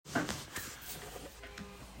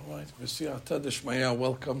Right, V'siyata d'shmaya.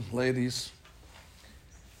 Welcome, ladies.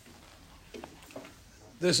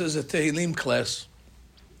 This is a Tehillim class,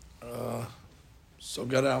 so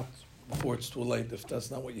get out before it's too late if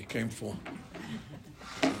that's not what you came for.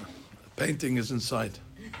 Painting is inside.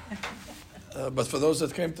 But for those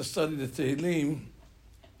that came to study the Tehillim,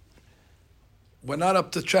 we're not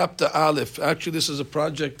up to chapter Aleph. Actually, this is a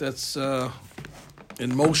project that's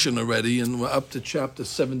in motion already, and we're up to chapter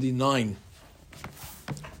 79.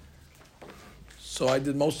 So I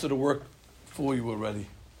did most of the work for you already.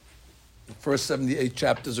 The first 78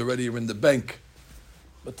 chapters already are in the bank.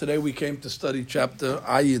 But today we came to study chapter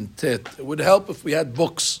Ayin Tet. It would help if we had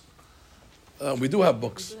books. We do have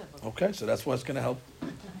books. Okay, so that's what's going to help.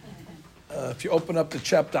 If you open up the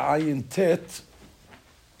chapter Ayin Tet,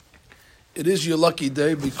 it is your lucky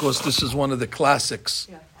day because this is one of the classics.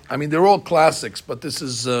 I mean, they're all classics, but this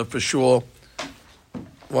is for sure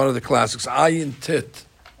one of the classics. Ayin Tet.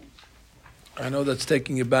 I know that's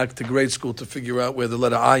taking you back to grade school to figure out where the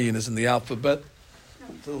letter Ayin is in the alphabet.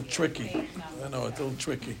 It's a little tricky. I know, it's a little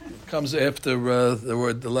tricky. It comes after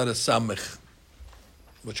the letter Samech,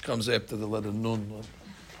 which comes after the letter Nun.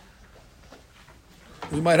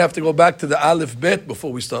 We might have to go back to the Aleph Bet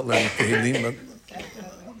before we start learning Tehillim.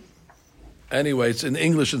 Anyway, it's in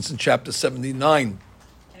English, it's in chapter 79.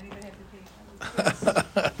 Anybody have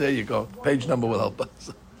the page? There you go. Page number will help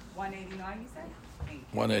us. 189, you said?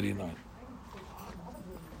 189.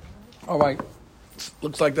 All right.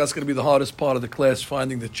 Looks like that's going to be the hardest part of the class,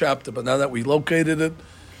 finding the chapter. But now that we located it,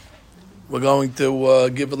 we're going to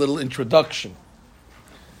give a little introduction.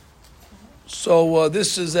 So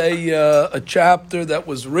this is a chapter that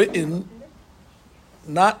was written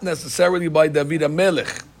not necessarily by David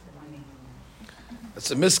HaMelech. It's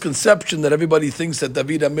a misconception that everybody thinks that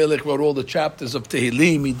David HaMelech wrote all the chapters of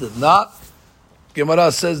Tehillim. He did not.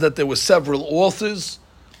 Gemara says that there were several authors,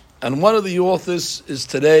 and one of the authors is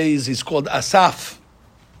today's. He's called Asaph.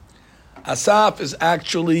 Asaph is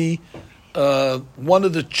actually one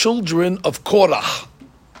of the children of Korach.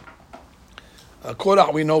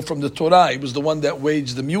 Korach we know from the Torah. He was the one that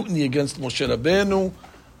waged the mutiny against Moshe Rabbeinu,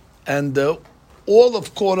 and all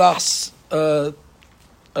of Korach's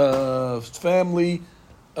family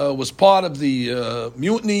was part of the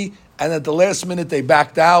mutiny, and at the last minute they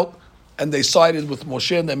backed out and they sided with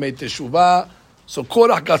Moshe and they made teshuvah. So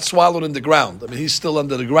Korach got swallowed in the ground. I mean, he's still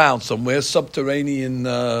under the ground somewhere, subterranean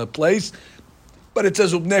place. But it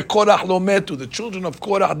says, Ubnei Korach lo metu, the children of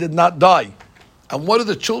Korach did not die. And one of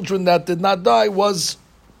the children that did not die was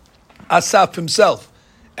Asaph himself.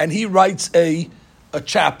 And he writes a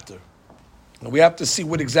chapter. And we have to see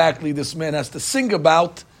what exactly this man has to sing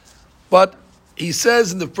about. But he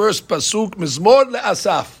says in the first pasuk, Mizmor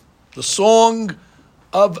le'Asaph, the song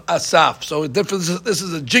of Asaph. So this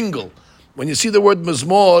is a jingle. When you see the word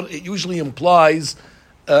Mizmor, it usually implies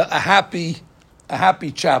a happy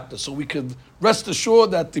chapter. So we could rest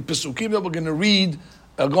assured that the pasukim that we're going to read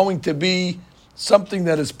are going to be something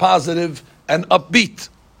that is positive and upbeat.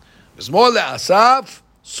 Mizmor le'Asaph,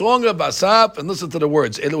 song of Asaph, and listen to the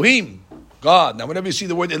words, Elohim, God. Now, whenever you see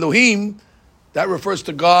the word Elohim, that refers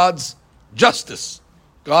to God's justice,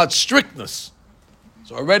 God's strictness.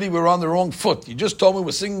 So already we're on the wrong foot. You just told me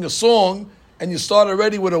we're singing a song, and you start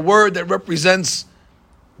already with a word that represents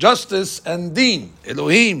justice and deen.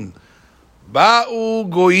 Elohim. Ba'u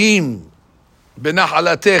goyim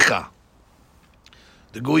benahalatecha.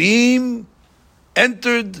 The goyim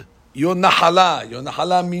entered your nahala. Your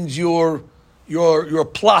nahala means your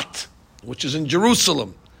plot, which is in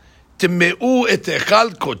Jerusalem. Timeu et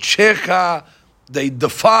echal kodshecha. They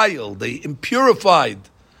defiled, they impurified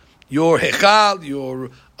your hechal,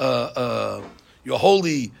 your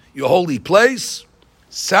holy place.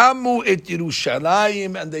 Samu et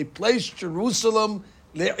Yerushalayim, and they placed Jerusalem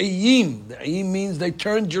le'iyim. Le'iyim means they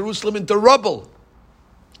turned Jerusalem into rubble.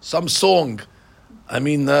 Some song. I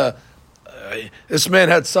mean, this man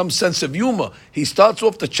had some sense of humor. He starts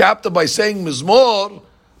off the chapter by saying Mizmor,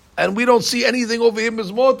 and we don't see anything over here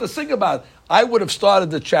Mizmor to sing about. I would have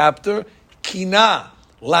started the chapter Kina,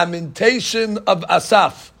 lamentation of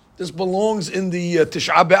Asaph. This belongs in the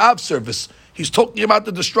Tisha B'Av service. He's talking about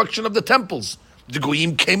the destruction of the temples. The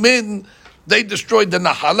Goyim came in, they destroyed the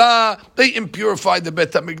Nahala, they impurified the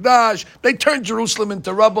Bet HaMikdash, they turned Jerusalem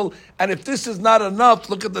into rubble. And if this is not enough,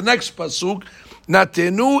 look at the next pasuk.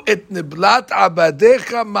 Natenu et niblat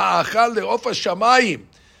abadecha ma'achal le'of hashamayim.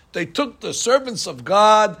 They took the servants of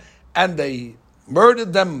God and they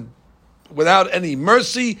murdered them without any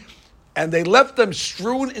mercy, and they left them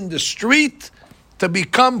strewn in the street to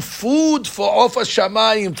become food for Ofa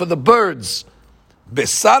Shamayim, for the birds.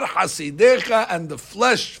 Besar hasidecha, and the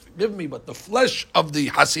flesh, forgive me, but the flesh of the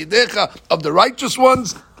hasidecha, of the righteous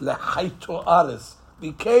ones, lehaito ares,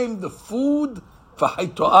 became the food for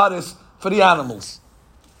haito ares, for the animals.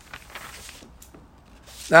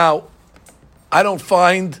 Now, I don't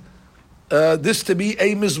find this to be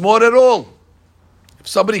a mizmor at all. If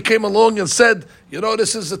somebody came along and said,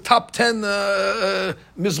 this is the top 10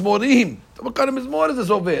 mizmorim, what kind of mizmor is this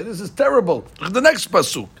over here? This is terrible. Look at the next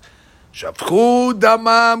pasuk. Shafchu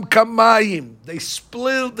damam kamayim. They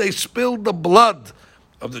spilled the blood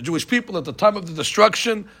of the Jewish people at the time of the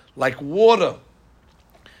destruction like water.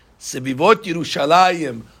 Sevivot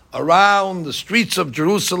Yerushalayim, around the streets of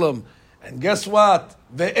Jerusalem. And guess what?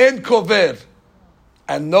 Ve'en kover.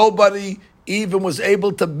 And nobody even was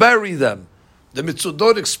able to bury them. The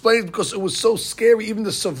Mitzudot explained because it was so scary, even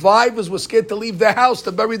the survivors were scared to leave their house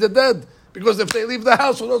to bury the dead. Because if they leave the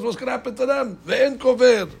house, who knows what's going to happen to them? Ve'en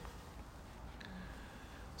kover.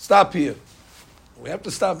 Stop here. We have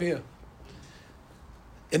to stop here.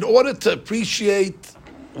 In order to appreciate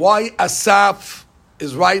why Asaph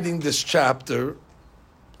is writing this chapter,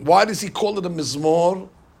 why does he call it a mizmor?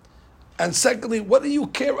 And secondly, what do you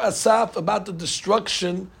care, Asaph, about the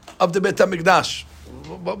destruction of the Beit HaMikdash?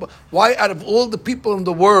 Why, out of all the people in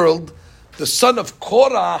the world, the son of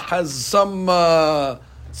Korah has some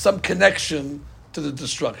connection to the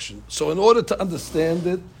destruction? So in order to understand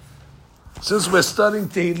it, since we're studying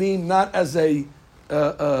Tehillim not as a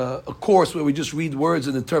course where we just read words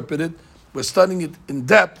and interpret it, we're studying it in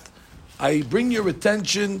depth, I bring your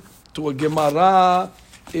attention to a Gemara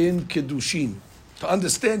in Kiddushin. To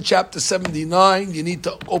understand chapter 79, you need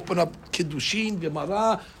to open up Kiddushin,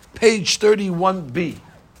 Gemara, page 31b.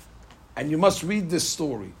 And you must read this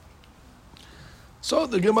story. So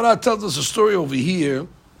the Gemara tells us a story over here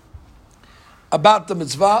about the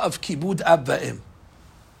mitzvah of Kibud Ab Va'im.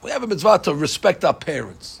 We have a mitzvah to respect our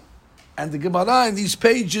parents. And the Gemara in these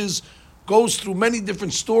pages goes through many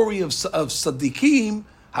different stories of Tzaddikim,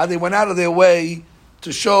 how they went out of their way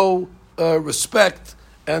to show respect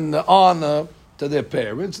and honor to their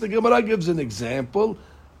parents. The Gemara gives an example.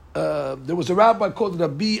 There was a rabbi called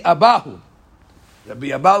Rabbi Abahu. Rabbi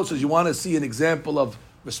Abahu says, you want to see an example of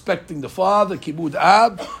respecting the father, Kibud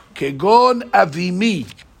Ab, Kegon Avimi.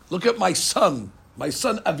 Look at my son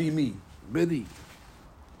Avimi. Really.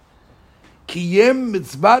 Kiyem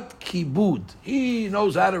mitzvat kibud. He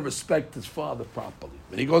knows how to respect his father properly.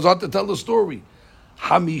 And he goes on to tell the story.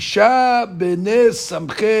 Hamisha b'nei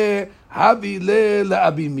samche havile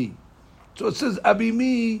la'abimi. So it says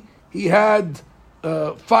Abimi, he had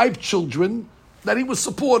 5 children that he was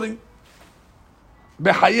supporting.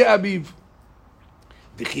 Behaye abiv.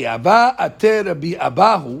 V'chiyava ate Rabbi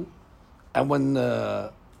Abahu. And when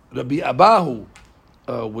Rabbi Abahu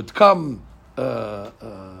would come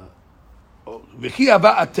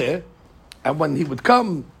and when he would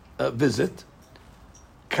come visit,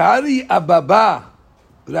 Kari Ababa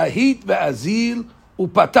Rahit ve'azil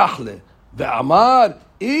upatachle ve'amar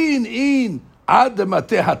in ad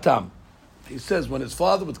mateh hatam. He says when his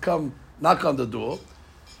father would come knock on the door,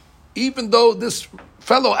 even though this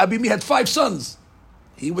fellow Abimi had 5 sons,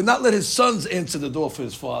 he would not let his sons answer the door for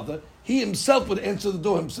his father. He himself would answer the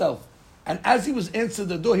door himself. And as he was answering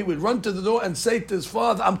the door, he would run to the door and say to his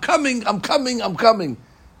father, I'm coming.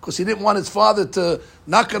 Because he didn't want his father to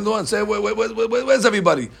knock on the door and say, where's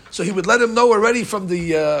everybody? So he would let him know already from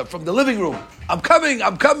the living room. I'm coming.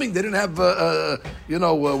 They didn't have,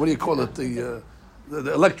 what do you call it? The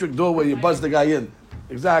electric door where you buzz the guy in.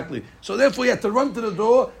 Exactly. So therefore he had to run to the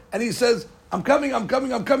door and he says, I'm coming.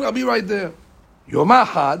 I'll be right there. Yom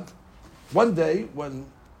Ahad, one day when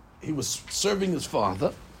he was serving his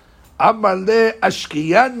father, Amale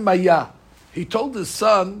Ashkiyan Maya. He told his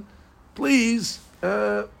son, please,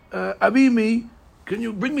 Abimi, can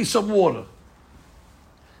you bring me some water?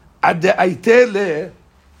 In the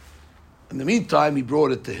meantime, he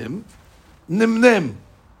brought it to him. Nimnem.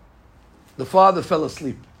 The father fell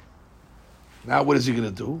asleep. Now what is he going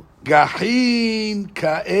to do? Gahin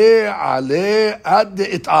ka'e ale ad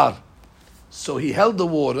itar. So he held the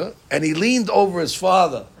water and he leaned over his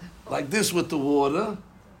father like this with the water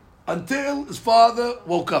until his father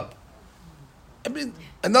woke up. I mean,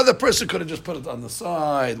 another person could have just put it on the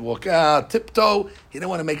side, walk out, tiptoe. He didn't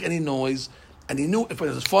want to make any noise. And he knew if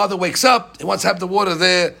his father wakes up, he wants to have the water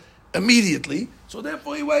there immediately. So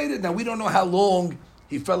therefore he waited. Now we don't know how long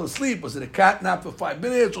he fell asleep. Was it a cat nap for 5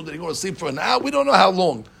 minutes or did he go to sleep for an hour? We don't know how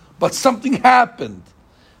long. But something happened.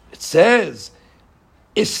 It says,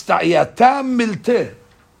 Ista'yata milte.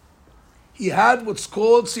 He had what's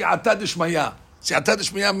called Si'ata Dishmaya. Si'ata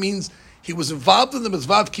Dishmaya means he was involved in the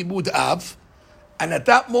Mitzvah Kibud Av, And at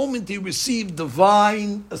that moment, he received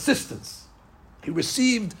divine assistance. He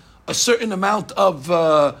received a certain amount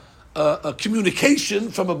of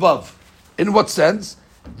communication from above. In what sense?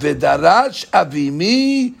 V'darash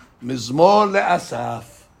avimi mizmor le'asaf.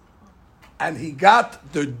 And he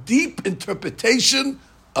got the deep interpretation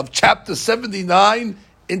of chapter 79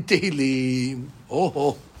 in Tehillim.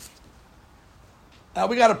 Oh. Now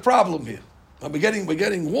we got a problem here. We're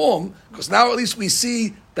getting warm, because now at least we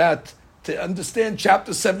see that to understand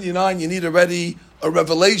chapter 79, you need already a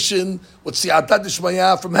revelation with Siyata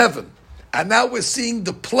Dishmaya from heaven. And now we're seeing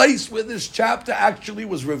the place where this chapter actually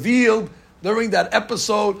was revealed during that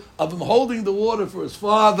episode of him holding the water for his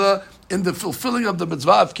father in the fulfilling of the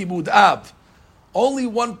mitzvah of Kibud Av. Only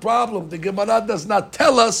one problem: the Gemara does not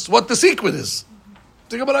tell us what the secret is.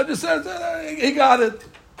 The Gemara just says, he got it.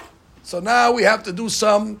 So now we have to do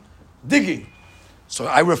some digging. So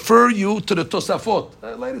I refer you to the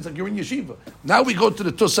Tosafot. Ladies, like you're in yeshiva. Now we go to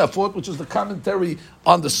the Tosafot, which is the commentary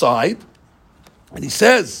on the side. And he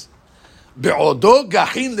says, Be'odo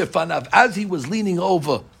gachin lefanav, as he was leaning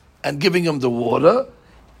over and giving him the water,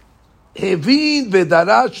 Hevin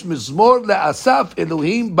v'darash mizmor le'asaf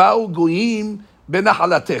Elohim ba'u goyim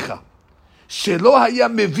benachalatecha. Shelo haya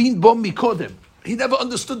mevin bo mikodem. He never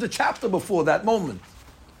understood the chapter before that moment.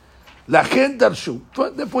 Lachen darshu.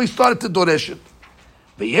 Therefore he started to doresh it.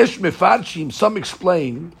 V'yesh mefarshim, some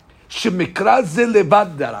explain, shemikra ze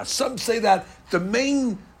levad darash. Some say that the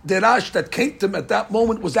main derash that came to him at that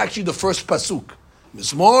moment was actually the first pasuk.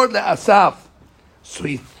 Mizmor le'asaf. So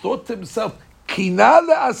he thought to himself, Kina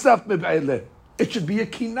le'asaf meb'eleh. It should be a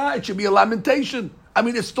kina, it should be a lamentation. I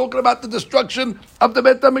mean, it's talking about the destruction of the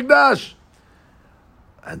Beit HaMikdash.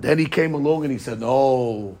 And then he came along and he said,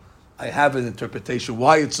 no, I have an interpretation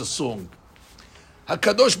why it's a song.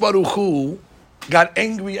 HaKadosh Baruch Hu got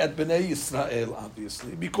angry at Bnei Yisrael,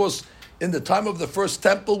 obviously, because in the time of the first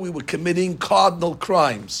temple, we were committing cardinal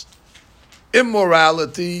crimes.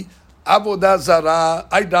 Immorality, avodah zarah,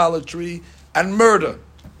 idolatry, and murder.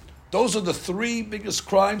 Those are the three biggest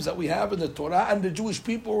crimes that we have in the Torah, and the Jewish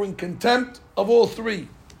people were in contempt of all three.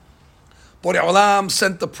 Borei Olam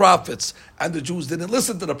sent the prophets, and the Jews didn't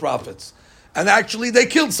listen to the prophets. And actually, they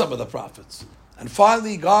killed some of the prophets. And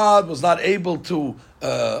finally, God was not able to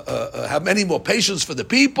have any more patience for the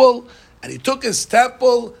people, and he took his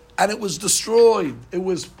temple, and it was destroyed. It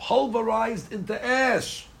was pulverized into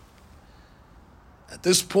ash. At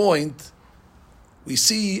this point, we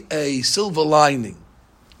see a silver lining.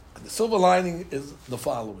 And the silver lining is the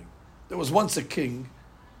following. There was once a king,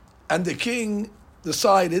 and the king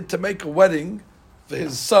decided to make a wedding for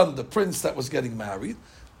his son, the prince that was getting married,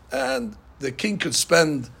 and the king could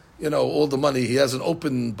spend, all the money. He has an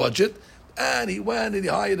open budget, and he went and he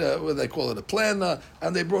hired a planner,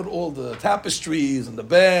 and they brought all the tapestries and the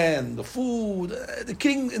band, the food, the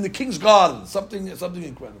king in the king's garden, something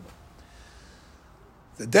incredible.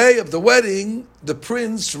 The day of the wedding, the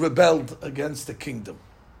prince rebelled against the kingdom.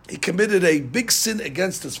 He committed a big sin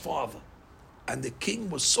against his father. And the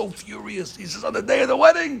king was so furious. He says, on the day of the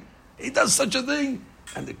wedding, he does such a thing.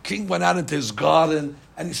 And the king went out into his garden,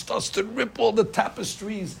 and he starts to rip all the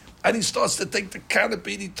tapestries, and he starts to take the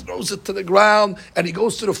canopy, and he throws it to the ground, and he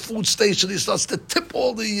goes to the food station, he starts to tip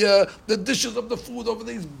all the dishes of the food over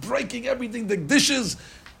there. He's breaking everything, the dishes,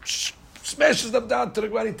 smashes them down to the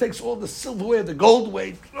ground. He takes all the silverware, the goldware,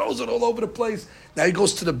 he throws it all over the place. Now he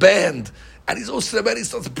goes to the band, and he goes to the band, he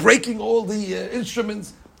starts breaking all the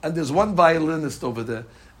instruments, and there's one violinist over there,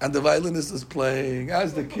 and the violinist is playing,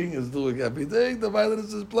 as the king is doing everything, the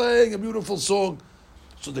violinist is playing a beautiful song.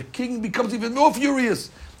 So the king becomes even more furious.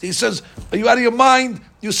 He says, are you out of your mind?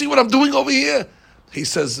 You see what I'm doing over here? He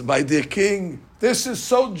says, my dear king, this is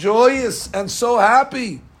so joyous and so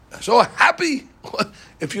happy. So happy.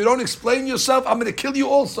 If you don't explain yourself, I'm going to kill you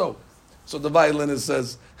also. So the violinist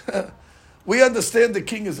says, we understand the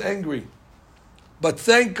king is angry, but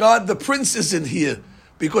thank God the prince isn't here.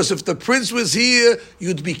 Because if the prince was here,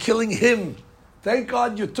 you'd be killing him. Thank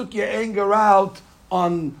God you took your anger out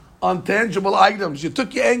on tangible items. You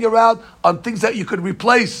took your anger out on things that you could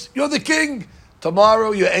replace. You're the king.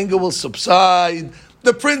 Tomorrow your anger will subside.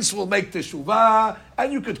 The prince will make teshuvah,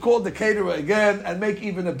 and you could call the caterer again and make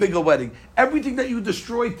even a bigger wedding. Everything that you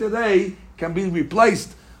destroyed today can be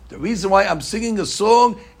replaced. The reason why I'm singing a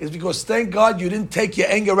song is because thank God you didn't take your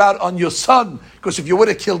anger out on your son. Because if you would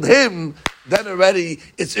have killed him, then already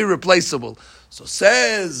it's irreplaceable. So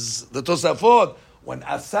says the Tosafot, when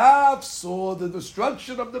Asaf saw the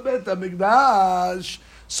destruction of the Beit HaMikdash,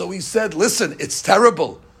 so he said, listen, it's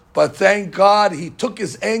terrible, but thank God he took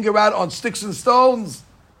his anger out on sticks and stones.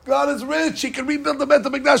 God is rich, he can rebuild the Beit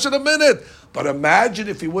HaMikdash in a minute. But imagine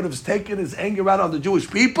if he would have taken his anger out on the Jewish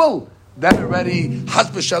people, then already, Chas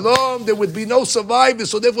v'shalom, there would be no survivors.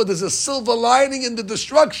 So therefore, there's a silver lining in the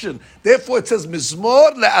destruction. Therefore, it says,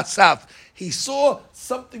 Mizmor le'asaf. He saw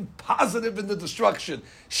something positive in the destruction.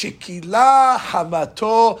 Shekila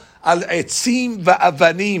hamato al etzim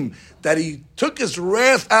va'avanim. That he took his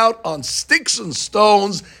wrath out on sticks and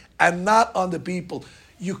stones and not on the people.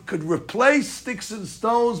 You could replace sticks and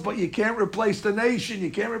stones, but you can't replace the nation.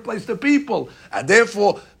 You can't replace the people. And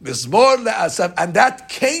therefore, Mizmor le'asaf. And that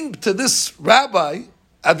came to this rabbi,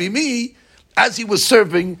 Avimi, as he was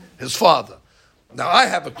serving his father. Now, I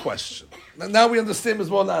have a question. Now we understand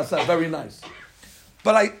Mizmor le'asaf. Very nice.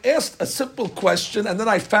 But I asked a simple question, and then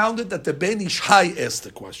I found it that the Ben Ish Hai asked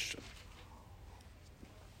the question.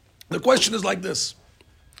 The question is like this.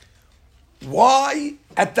 Why,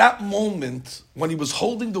 at that moment, when he was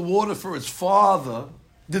holding the water for his father,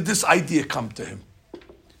 did this idea come to him?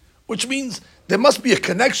 Which means there must be a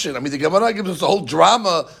connection. I mean, the Gemara gives us the whole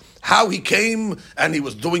drama, how he came and he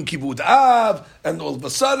was doing Kibud Av, and all of a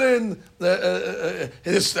sudden,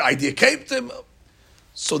 this idea came to him.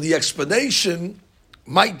 So the explanation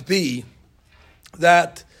might be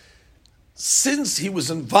that since he was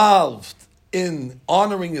involved in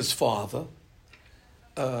honoring his father,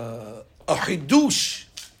 a chidush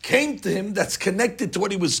came to him that's connected to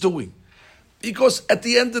what he was doing. Because at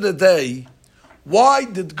the end of the day, why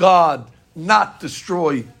did God not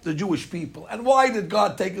destroy the Jewish people? And why did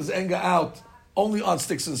God take his anger out only on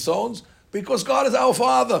sticks and stones? Because God is our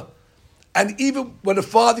Father. And even when a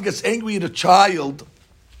father gets angry at a child,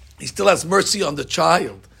 he still has mercy on the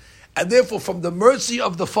child. And therefore, from the mercy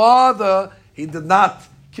of the father, he did not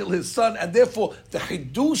kill his son. And therefore, the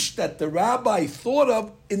chidush that the rabbi thought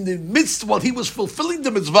of in the midst, while he was fulfilling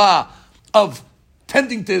the mitzvah of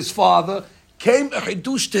tending to his father, came a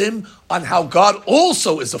chidush to him on how God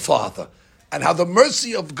also is a father. And how the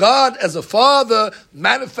mercy of God as a father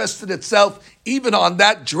manifested itself even on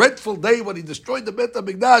that dreadful day when he destroyed the Beit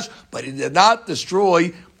HaMikdash, but he did not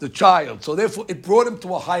destroy the child. So therefore, it brought him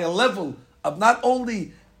to a higher level of not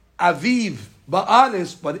only Aviv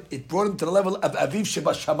Ba'aris, but it brought him to the level of Aviv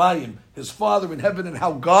Sheba Shamayim, his father in heaven, and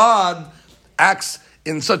how God acts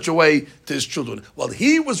in such a way to his children. While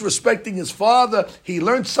he was respecting his father, he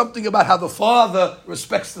learned something about how the father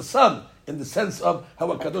respects the son, in the sense of how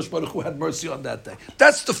HaKadosh Baruch Hu had mercy on that day.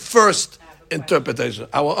 That's the first interpretation.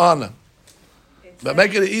 Our honor. But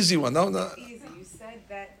make it an easy one. No. Easy. You said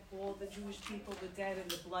that all the Jewish people were dead and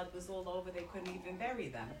the blood was all over. They couldn't even bury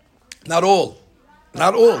them. Not all.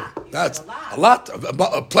 Not all. That's a lot.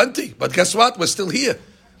 Plenty. But guess what? We're still here.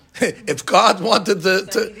 If God wanted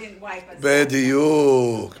So he didn't wipe us out.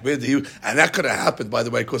 Bediuk. And that could have happened, by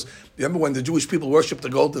the way, because remember when the Jewish people worshipped the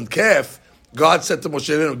golden calf, God said to Moshe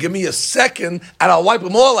Rabbeinu, give me a second and I'll wipe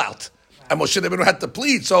them all out. And Moshe Rabbeinu had to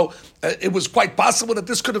plead. So it was quite possible that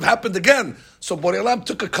this could have happened again. So Borei Olam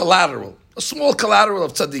took a small collateral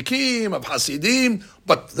of tzaddikim, of hasidim,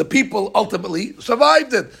 but the people ultimately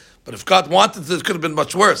survived it. But if God wanted it, it could have been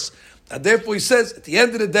much worse. And therefore he says, at the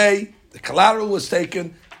end of the day, the collateral was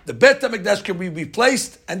taken, the Beit HaMikdash can be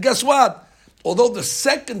replaced, and guess what? Although the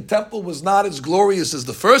second temple was not as glorious as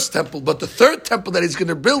the first temple, but the third temple that he's going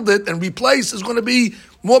to build it and replace is going to be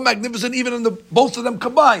more magnificent even in both of them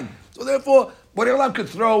combined. So therefore, Borei Olam could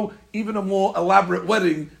throw even a more elaborate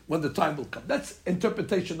wedding when the time will come. That's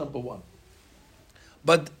interpretation number one.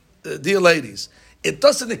 But, dear ladies, it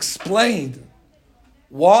doesn't explain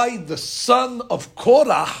why the son of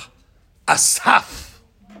Korach, Asaph,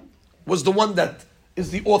 was the one that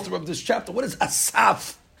is the author of this chapter. What does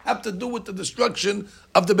Asaph have to do with the destruction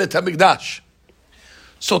of the Beit HaMikdash?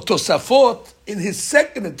 So Tosafot, in his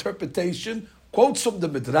second interpretation, quotes from the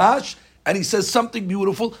Midrash, and he says something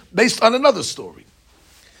beautiful based on another story.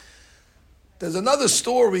 There's another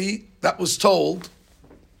story that was told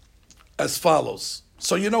as follows.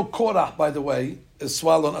 So you know Korach, by the way, is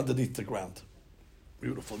swallowed underneath the ground.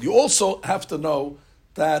 Beautiful. You also have to know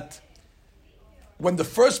that when the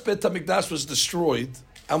first Beit HaMikdash was destroyed,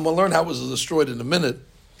 and we'll learn how it was destroyed in a minute,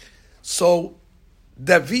 so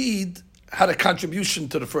David had a contribution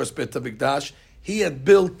to the first Beit HaMikdash. He had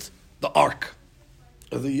built the Ark,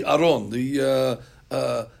 the Aron, the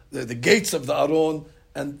gates of the Aron,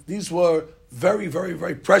 and these were very, very,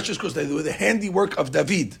 very precious because they were the handiwork of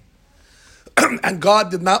David. And God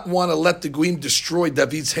did not want to let the Goyim destroy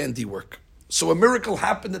David's handiwork. So a miracle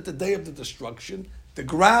happened at the day of the destruction. The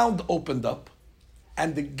ground opened up,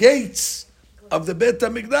 and the gates of the Beit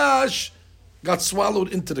HaMikdash got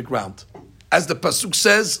swallowed into the ground. As the Pasuk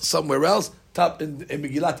says somewhere else, in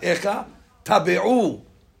Megillat Echa, Tabe'u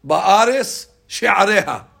ba'ares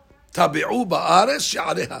she'areha. Tabi'u ba'ares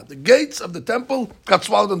sha'areha. The gates of the temple got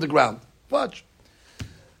swallowed on the ground. Watch.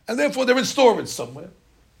 And therefore they're in storage somewhere.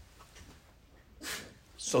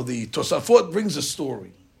 So the Tosafot brings a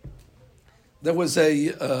story. There was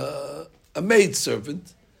a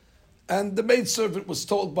maidservant, and the maidservant was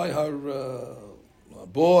told by her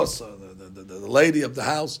boss, the lady of the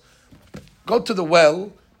house, go to the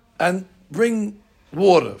well and bring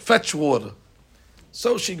water, fetch water.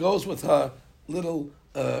 So she goes with her little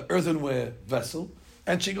earthenware vessel,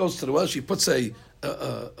 and she goes to the well. She puts a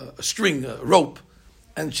string, a rope,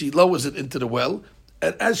 and she lowers it into the well.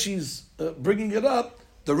 And as she's bringing it up,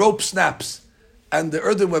 the rope snaps, and the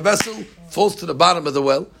earthenware vessel falls to the bottom of the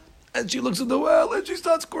well. And she looks at the well, and she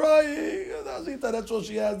starts crying. That's all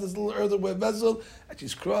she has, this little earthenware vessel. And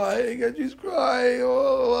she's crying,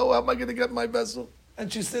 Oh, how am I going to get my vessel?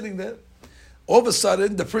 And she's sitting there. All of a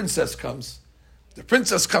sudden, the princess comes. The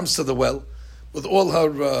princess comes to the well with all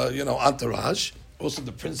her, entourage. Also,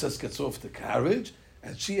 the princess gets off the carriage,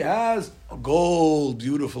 and she has a gold,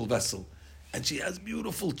 beautiful vessel. And she has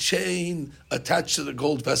beautiful chain attached to the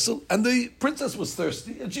gold vessel. And the princess was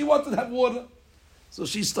thirsty, and she wanted to have water. So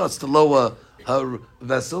she starts to lower her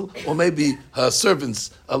vessel, or maybe her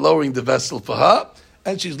servants are lowering the vessel for her,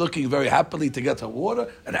 and she's looking very happily to get her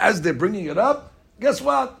water. And as they're bringing it up, guess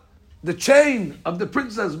what? The chain of the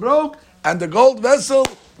princess broke, and the gold vessel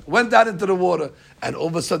went down into the water. And all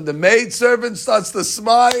of a sudden, the maid servant starts to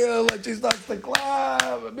smile, and she starts to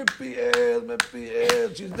clap.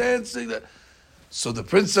 She's dancing. So the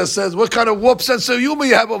princess says, "What kind of warped sense of humor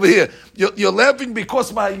you have over here? You're laughing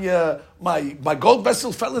because my gold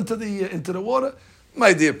vessel fell into the water?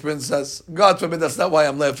 My dear princess, God forbid, that's not why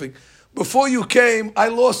I'm laughing. Before you came, I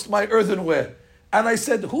lost my earthenware, and I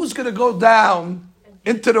said, who's going to go down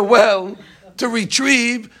into the well to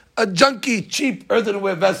retrieve a junky, cheap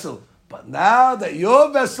earthenware vessel? But now that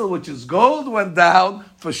your vessel, which is gold, went down,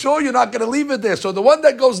 for sure you're not going to leave it there. So the one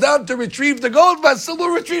that goes down to retrieve the gold vessel will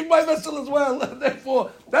retrieve my vessel as well. And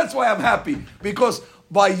therefore, that's why I'm happy. Because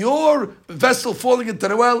by your vessel falling into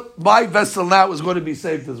the well, my vessel now is going to be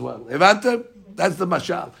saved as well." Evante? That's the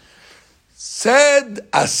mashal. Said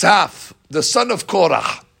Asaph, the son of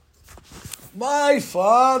Korah, "My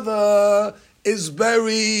father is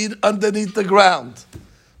buried underneath the ground.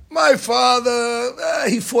 My father,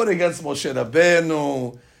 he fought against Moshe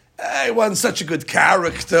Rabbeinu. He wasn't such a good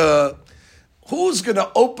character. Who's going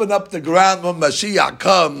to open up the ground when Mashiach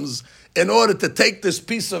comes in order to take this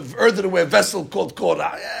piece of earthenware vessel called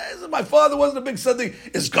Korah? My father wasn't a big something.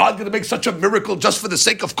 Is God going to make such a miracle just for the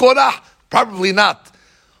sake of Korah? Probably not."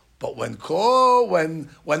 But when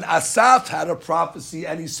Asaph had a prophecy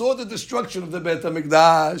and he saw the destruction of the Beit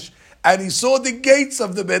HaMikdash, and he saw the gates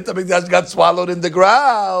of the Beit HaMikdash got swallowed in the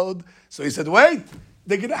ground, so he said, wait,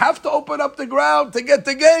 they're going to have to open up the ground to get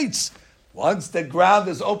the gates. Once the ground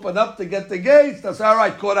is opened up to get the gates, that's all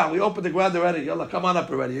right, Korah, we opened the ground already. Yalla, come on up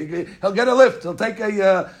already. He'll get a lift. He'll take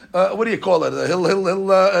a, what do you call it? He'll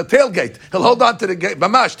tailgate. He'll hold on to the gate.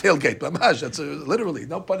 Mamash, tailgate. Mamash, that's literally,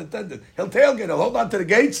 no pun intended. He'll tailgate. He'll hold on to the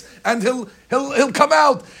gates, and he'll come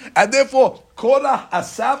out. And therefore, Korah,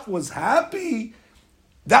 Asaph was happy.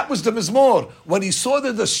 That was the Mizmor. When he saw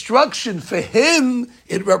the destruction, for him,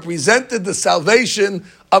 it represented the salvation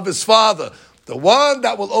of his father. The one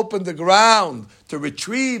that will open the ground to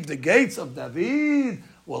retrieve the gates of David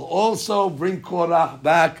will also bring Korah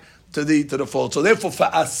back to the fold. So therefore, for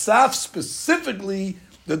Asaph specifically,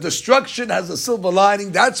 the destruction has a silver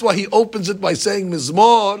lining. That's why he opens it by saying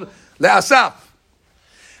Mizmor le'Asaph.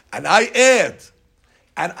 And I add,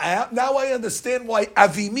 now I understand why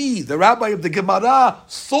Avimi, the rabbi of the Gemara,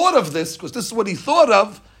 thought of this, because this is what he thought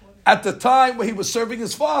of at the time when he was serving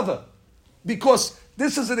his father. Because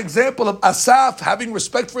this is an example of Asaph having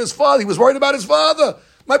respect for his father. He was worried about his father.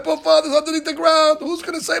 My poor father's underneath the ground. Who's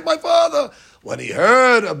going to save my father? When he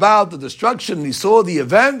heard about the destruction, he saw the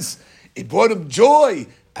events, it brought him joy.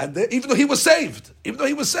 And even though he was saved,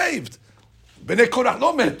 Bnei Korach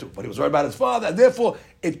lo metu, but he was worried about his father. And therefore,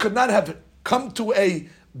 it could not have come to a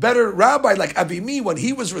better rabbi like Avimi when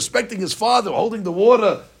he was respecting his father, holding the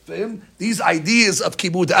water for him. These ideas of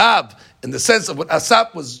Kibud Ab, in the sense of what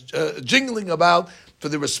Asaph was jingling about for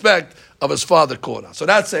the respect of his father Korah. So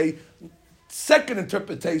that's a second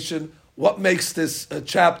interpretation, what makes this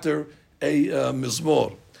chapter a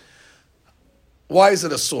Mizmor. Why is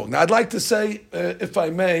it a song? Now I'd like to say, if I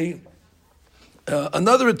may,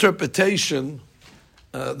 another interpretation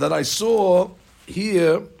that I saw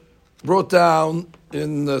here brought down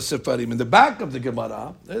in Sefarim. In the back of the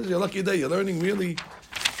Gemara, there's your lucky day, you're learning really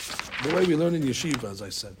the way we learn in yeshiva, as I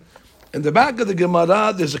said. In the back of the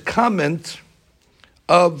Gemara, there's a comment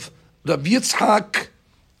of Rabbi Yitzhak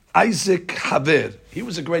Isaac Haber. He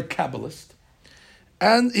was a great Kabbalist.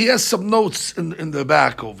 And he has some notes in the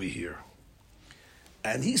back over here.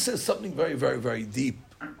 And he says something very, very, very deep.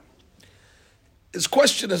 His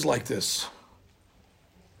question is like this.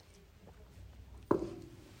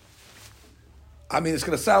 I mean, it's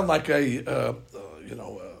going to sound like a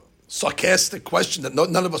sarcastic question that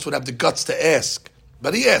none of us would have the guts to ask.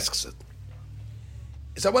 But he asks it.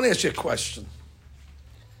 He said, I want to ask you a question.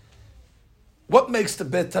 What makes the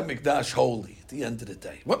Beit HaMikdash holy at the end of the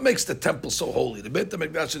day? What makes the temple so holy? The Beit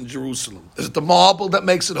HaMikdash in Jerusalem. Is it the marble that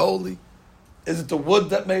makes it holy? Is it the wood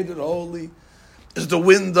that made it holy? Is it the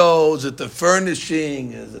windows? Is it the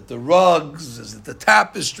furnishing? Is it the rugs? Is it the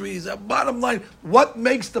tapestries? Bottom line, what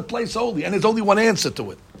makes the place holy? And there's only one answer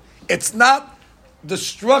to it. It's not the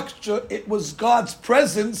structure. It was God's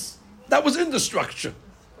presence that was in the structure.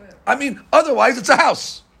 I mean, otherwise it's a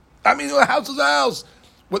house. I mean, a house is a house.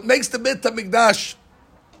 What makes the Beit HaMikdash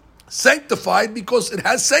sanctified? Because it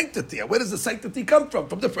has sanctity. And where does the sanctity come from?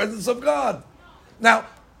 From the presence of God. Now,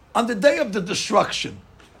 on the day of the destruction,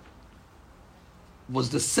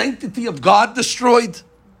 was the sanctity of God destroyed?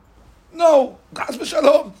 No. Chas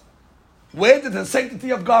v'shalom. Where did the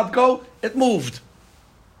sanctity of God go? It moved.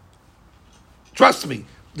 Trust me,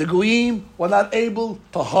 the Goyim were not able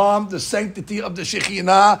to harm the sanctity of the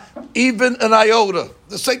Shekhinah, even an iota.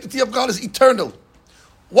 The sanctity of God is eternal.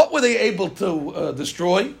 What were they able to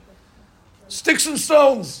destroy? Sticks and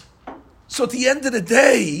stones. So at the end of the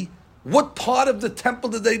day, what part of the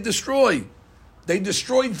temple did they destroy? They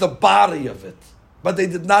destroyed the body of it, but they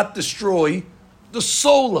did not destroy the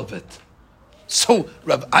soul of it. So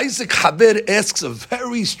Rav Isaac Haber asks a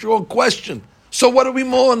very strong question. So what are we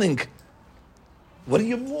mourning? What are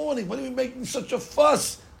you mourning? What are we making such a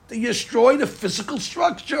fuss? They destroy the physical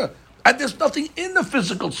structure. And there's nothing in the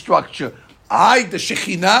physical structure. The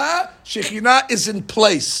Shekhinah is in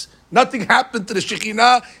place. Nothing happened to the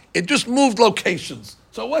Shekhinah. It just moved locations.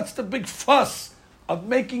 So what's the big fuss of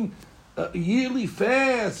making yearly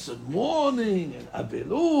fasts and mourning and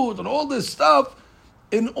abelut and all this stuff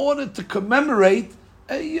in order to commemorate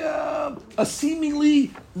a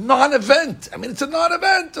seemingly non-event? I mean, it's a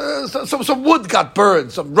non-event. Some wood got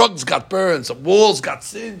burned, some rugs got burned, some walls got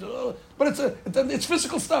singed. But it's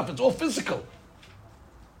physical stuff. It's all physical.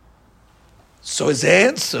 So his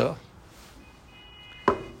answer,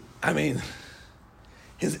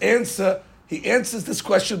 he answers this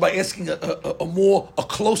question by asking a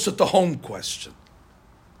closer to home question.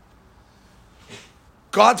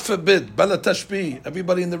 God forbid, Bela Tashbih,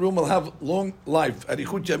 everybody in the room will have long life.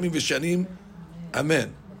 Arichut Yamim V'Shanim.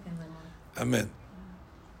 Amen. Amen.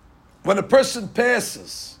 When a person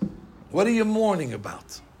passes, what are you mourning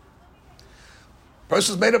about? A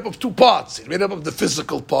person's made up of two parts. He's made up of the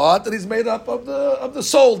physical part, and he's made up of the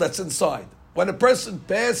soul that's inside. When a person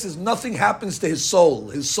passes, nothing happens to his soul.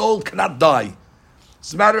 His soul cannot die.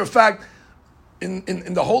 As a matter of fact,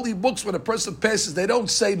 in the holy books, when a person passes, they don't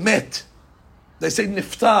say met. They say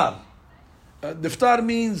niftar. Niftar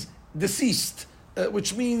means deceased,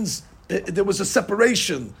 which means there was a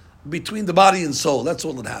separation between the body and soul. That's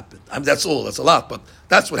all that happened. I mean, that's all. That's a lot, but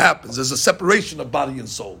that's what happens. There's a separation of body and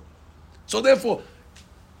soul. So therefore,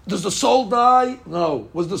 does the soul die? No.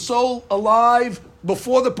 Was the soul alive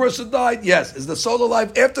before the person died? Yes. Is the soul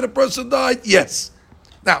alive after the person died? Yes.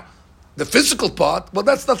 Now, the physical part, well,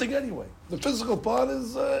 that's nothing anyway. The physical part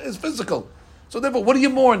is physical. So therefore, what are you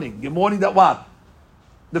mourning? You're mourning that what?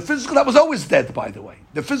 The physical, that was always dead, by the way.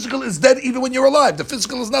 The physical is dead even when you're alive. The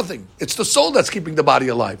physical is nothing. It's the soul that's keeping the body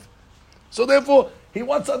alive. So therefore, he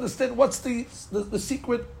wants to understand what's the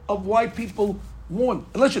secret of why people mourn.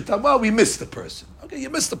 Unless you tell them, well, we missed the person. Okay, you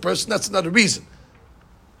missed the person, that's another reason.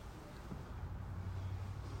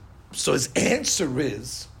 So his answer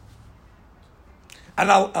is, and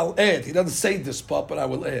I'll add, he doesn't say this part, but I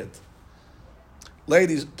will add.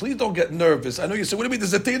 Ladies, please don't get nervous. I know you say, what do you mean,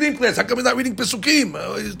 there's a Tehillim class, how come you're not reading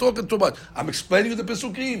Pesukim? He's talking too much. I'm explaining you the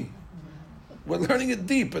Pesukim. We're learning it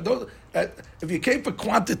deep. If you came for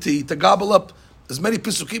quantity to gobble up as many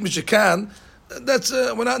Pesukim as you can,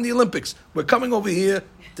 we're not in the Olympics. We're coming over here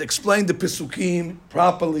to explain the Pesukim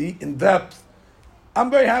properly, in depth. I'm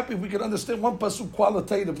very happy if we can understand one pasuk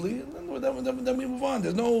qualitatively, and then we move on.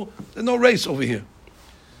 There's no race over here.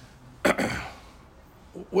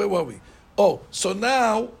 Where were we? Oh, so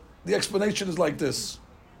now the explanation is like this.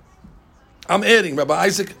 I'm adding, Rabbi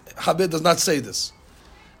Isaac Haber does not say this.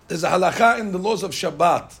 There's a halakha in the laws of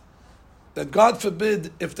Shabbat that God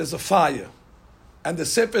forbid if there's a fire and the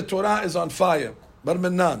Sefer Torah is on fire, Bar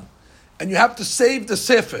Minan, and you have to save the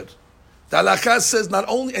Sefer. The halakha says not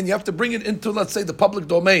only, and you have to bring it into, let's say, the public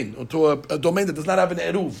domain, or to a domain that does not have an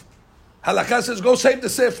eruv. Halakha says, go save the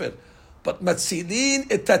sefer. But matzilin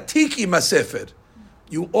etatiki masefer.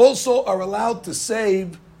 You also are allowed to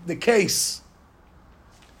save the case.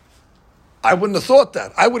 I wouldn't have thought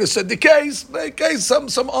that. I would have said the case,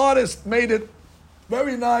 some artist made it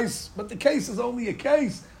very nice, but the case is only a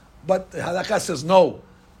case. But the halakha says no.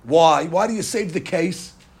 Why? Why do you save the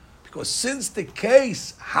case? Because since the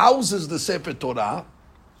case houses the Sefer Torah,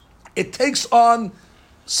 it takes on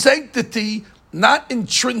sanctity, not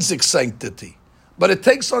intrinsic sanctity, but it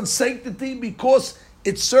takes on sanctity because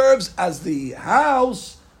it serves as the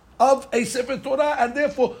house of a Sefer Torah, and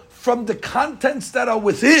therefore, from the contents that are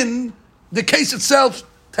within, the case itself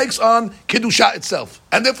takes on Kedusha itself.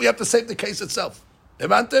 And therefore, you have to save the case itself.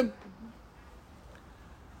 Evantem?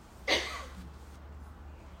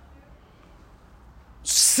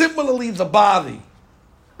 Similarly, the body.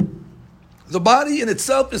 The body in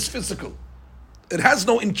itself is physical. It has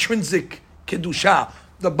no intrinsic kedusha.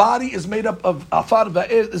 The body is made up of afar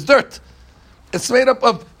va'ir, is dirt. It's made up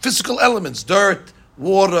of physical elements, dirt,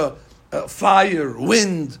 water, fire,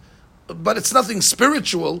 wind. But it's nothing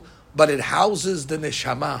spiritual, but it houses the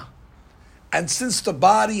neshama. And since the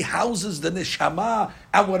body houses the neshama,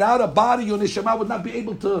 and without a body, your neshama would not be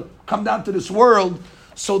able to come down to this world.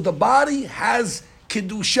 So the body has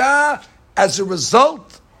kedusha as a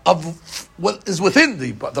result of what is within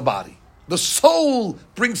the body. The soul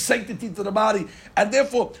brings sanctity to the body, and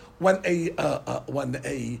therefore, when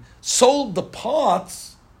a soul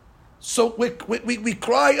departs, so we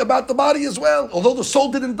cry about the body as well. Although the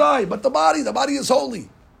soul didn't die, but the body is holy.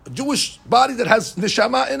 A Jewish body that has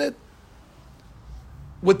neshama in it.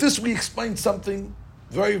 With this, we explain something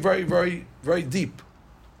very, very, very, very deep.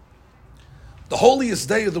 The holiest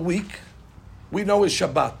day of the week we know is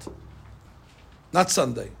Shabbat, not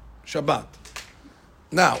Sunday. Shabbat.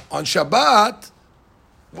 Now, on Shabbat,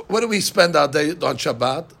 what do we spend our day on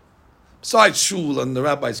Shabbat? Besides shul and the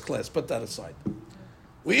rabbi's class, put that aside.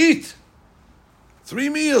 We eat. 3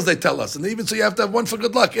 meals, they tell us. And they even say you have to have one for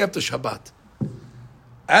good luck after Shabbat.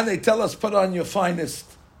 And they tell us put on your finest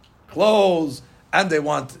clothes. And they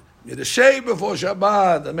want you to shave before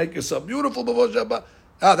Shabbat and make yourself beautiful before Shabbat.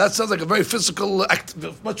 That sounds like a very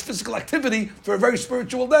much physical activity for a very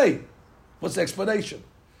spiritual day. What's the explanation?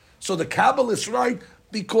 So the Kabbalah is right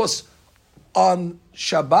because on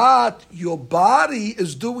Shabbat, your body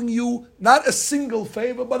is doing you not a single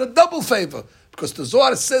favor, but a double favor. Because the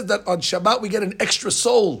Zohar says that on Shabbat we get an extra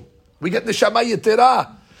soul. We get Neshama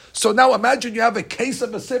Yeterah. So now imagine you have a case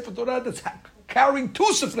of a Sefer Torah that's carrying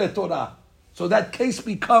 2 Sefer Torah. So that case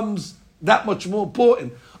becomes that much more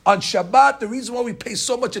important. On Shabbat, the reason why we pay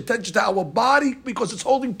so much attention to our body, because it's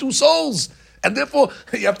holding 2 souls. And therefore,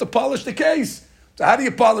 you have to polish the case. So how do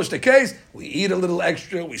you polish the case? We eat a little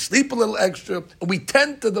extra, we sleep a little extra, and we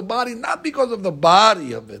tend to the body, not because of the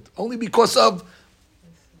body of it, only because of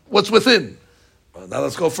what's within. Well, now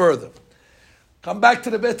let's go further. Come back to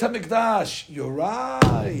the Beit HaMikdash. You're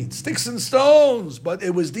right. Sticks and stones. But it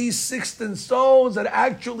was these sticks and stones that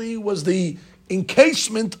actually was the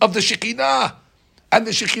encasement of the Shekinah. And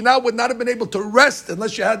the Shekinah would not have been able to rest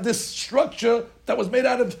unless you had this structure that was made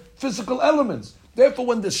out of physical elements. Therefore,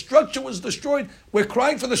 when the structure was destroyed, we're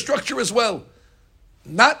crying for the structure as well.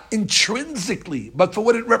 Not intrinsically, but for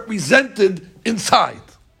what it represented inside.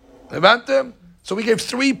 So we gave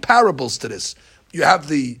 3 parables to this. You have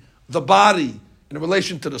the body in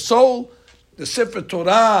relation to the soul, the Sefer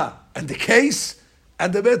Torah and the case,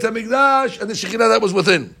 and the Beit HaMikdash and the Shekinah that was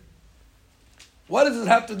within. What does it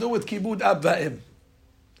have to do with Kibud Ab Va'im?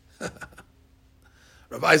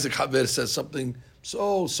 Rav Isaac Haver says something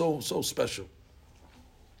so special.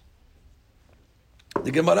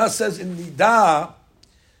 The Gemara says in Nidah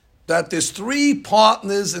that there's 3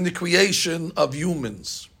 partners in the creation of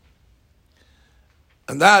humans.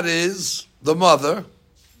 And that is the mother,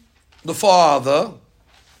 the father,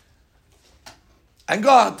 and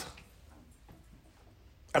God.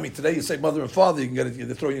 I mean, today you say mother and father, you can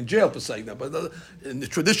they throw you in jail for saying that. But in the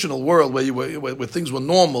traditional world where things were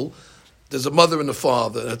normal, there's a mother and a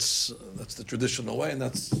father. That's the traditional way, and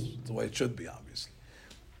that's the way it should be, obviously.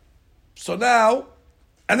 So now,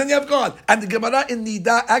 and then you have God. And the Gemara in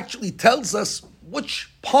Nidah actually tells us which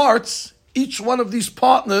parts each one of these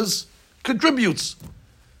partners contributes.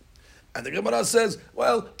 And the Gemara says,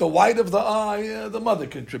 well, the white of the eye, the mother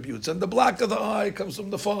contributes, and the black of the eye comes from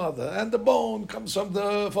the father, and the bone comes from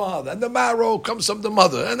the father, and the marrow comes from the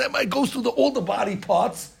mother, and then it goes through all the body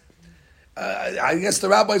parts. I guess the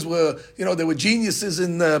rabbis were, they were geniuses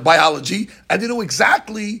in biology, and they knew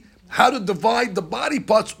exactly how to divide the body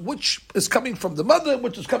parts, which is coming from the mother, and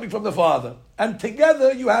which is coming from the father. And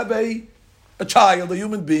together you have a child, a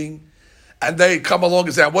human being. And they come along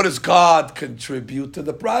and say, what does God contribute to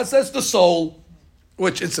the process? The soul,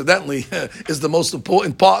 which incidentally is the most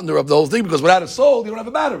important partner of the whole thing, because without a soul, you don't have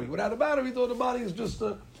a battery. Without a battery, the body is just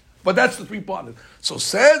but that's the three partners. So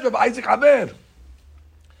says Rabbi Isaac Haber,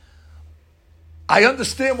 I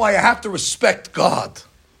understand why I have to respect God.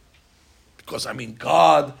 Because,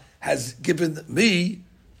 God has given me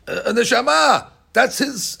a neshama. That's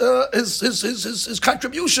his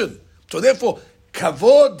contribution. So therefore,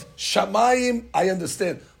 kavod, shamayim, I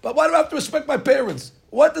understand. But why do I have to respect my parents?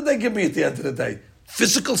 What did they give me at the end of the day?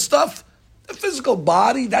 Physical stuff? The physical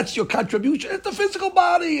body, that's your contribution. It's the physical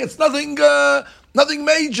body. It's nothing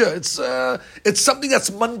major. It's something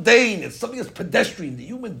that's mundane. It's something that's pedestrian. The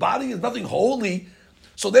human body is nothing holy.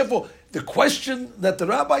 So therefore, the question that the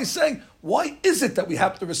rabbi is saying, why is it that we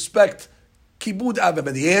have to respect kibud avim?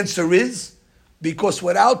 And the answer is, because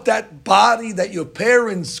without that body that your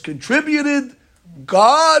parents contributed,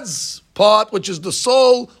 God's part, which is the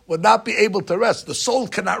soul, would not be able to rest. The soul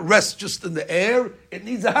cannot rest just in the air. It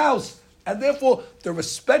needs a house. And therefore, the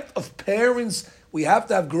respect of parents, we have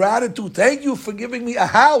to have gratitude. Thank you for giving me a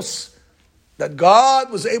house that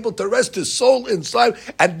God was able to rest his soul inside.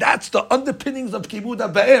 And that's the underpinnings of Kibud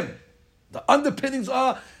Abayim. The underpinnings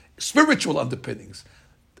are spiritual underpinnings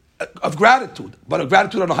of gratitude, but of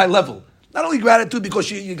gratitude on a high level. Not only gratitude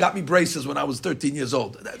because you got me braces when I was 13 years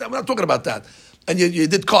old. We're not talking about that. And you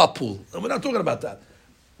did carpool. We're not talking about that.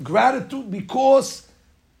 Gratitude because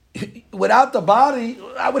without the body,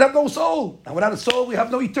 I would have no soul. And without a soul, we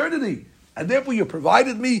have no eternity. And therefore, you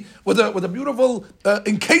provided me with a beautiful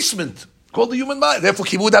encasement called the human body. Therefore,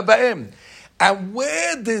 kibud habayim. And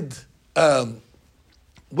where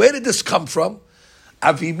did this come from?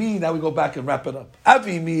 Avimi, now we go back and wrap it up.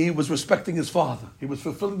 Avimi was respecting his father. He was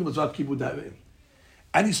fulfilling the mitzvah kibud habayim.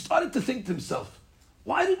 And he started to think to himself,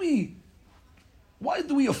 why do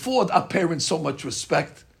we afford our parents so much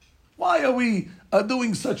respect? Why are we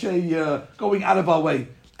doing such a going out of our way?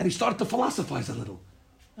 And he started to philosophize a little.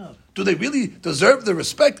 Do they really deserve the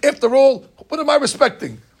respect? After all, what am I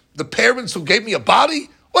respecting? The parents who gave me a body?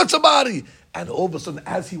 What's a body? And all of a sudden,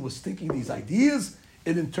 as he was thinking these ideas,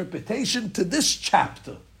 in interpretation to this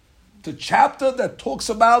chapter, the chapter that talks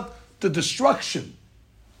about the destruction.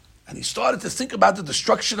 And he started to think about the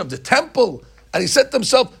destruction of the temple. And he said to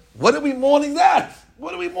himself, what are we mourning that?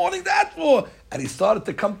 What are we mourning that for? And he started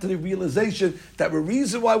to come to the realization that the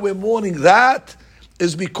reason why we're mourning that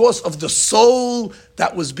is because of the soul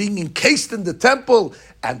that was being encased in the temple.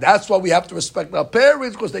 And that's why we have to respect our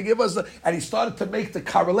parents, because they give us and he started to make the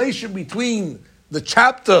correlation between the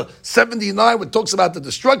chapter 79, which talks about the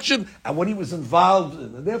destruction, and what he was involved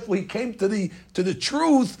in. And therefore he came to the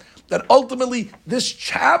truth that ultimately this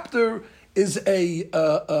chapter is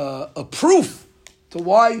a proof to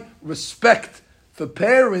why respect for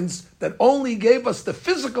parents that only gave us the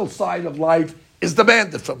physical side of life is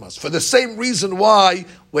demanded from us. For the same reason why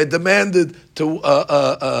we're demanded to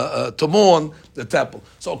mourn the temple.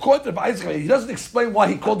 So according to Isaac, he doesn't explain why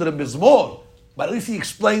he called it a mizmor, but at least he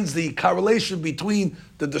explains the correlation between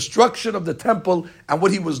the destruction of the temple and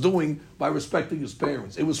what he was doing by respecting his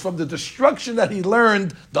parents. It was from the destruction that he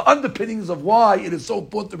learned the underpinnings of why it is so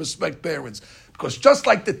important to respect parents. Because just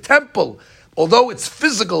like the temple, although it's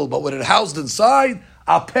physical, but when it housed inside,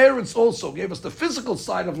 our parents also gave us the physical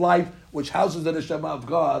side of life, which houses the neshama of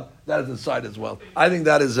God, that is inside as well. I think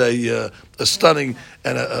that is a stunning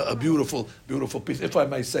and a beautiful, beautiful piece, if I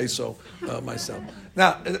may say so myself.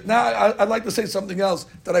 Now I'd like to say something else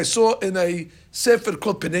that I saw in a sefer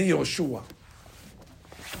called Pnei Yoshua.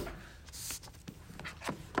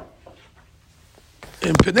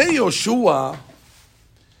 In Pnei Yoshua,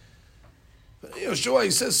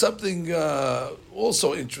 he says something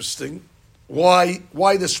also interesting. Why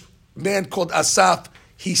this man called Asaph,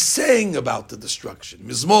 he's saying about the destruction.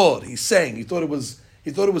 Mizmor, he's saying. He thought it was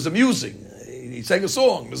amusing. He sang a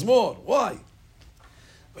song, Mizmor. Why?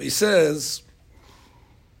 He says,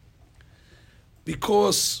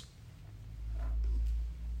 because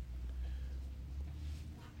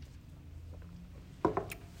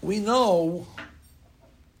we know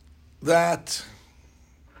that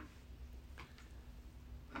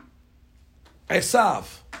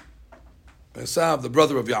Esav, the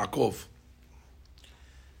brother of Yaakov,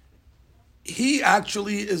 he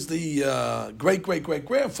actually is the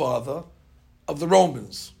great-great-great-grandfather of the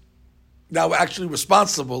Romans, now actually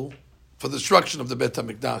responsible for the destruction of the Beit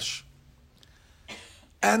HaMikdash.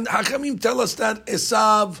 And Hachamim tell us that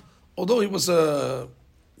Esav, although he was a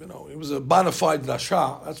bona fide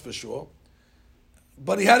rasha, that's for sure,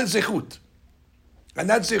 but he had a zechut. And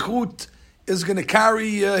that zechut is going to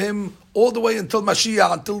carry him all the way until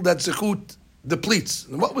Mashiach, until that zechut depletes.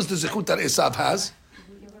 And what was the zechut that Esav has?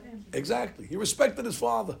 Exactly. He respected his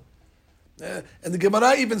father. And the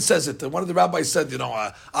Gemara even says it. One of the rabbis said,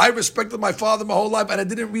 I respected my father my whole life, and I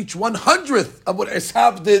didn't reach 1/100th of what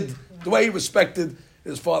Esav did, the way he respected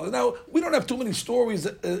his father. Now, we don't have too many stories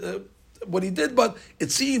what he did, but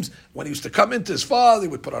it seems when he used to come into his father, he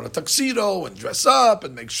would put on a tuxedo and dress up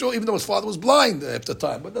and make sure, even though his father was blind at the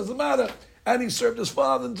time, but it doesn't matter. And he served his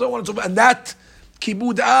father and so on and so forth. And that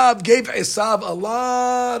Kibud Av gave Esav a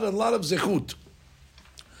lot of zechut.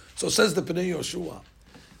 So says the Pnei Yoshua,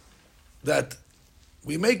 that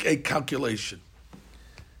we make a calculation.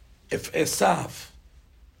 If Esav,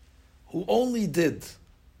 who only did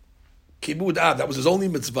Kibud Av, that was his only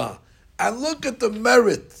mitzvah, and look at the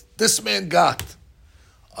merit this man got.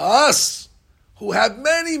 Us, who have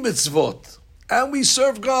many mitzvot, and we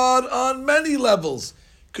serve God on many levels.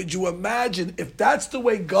 Could you imagine if that's the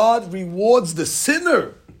way God rewards the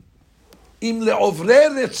sinner? If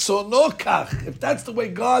that's the way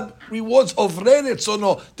God rewards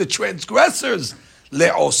the transgressors,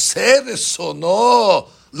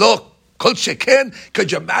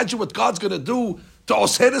 could you imagine what God's going to do to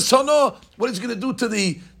what He's going to do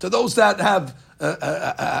to those that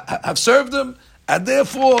have served Him, and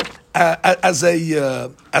therefore, as a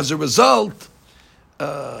result,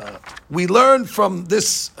 we learn from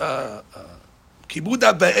this Kibud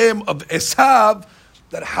Avim of Esav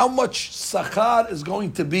that how much sachar is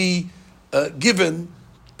going to be given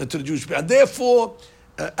to the Jewish people. And therefore,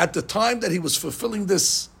 at the time that he was fulfilling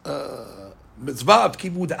this mitzvah of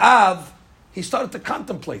Kibud Av, he started to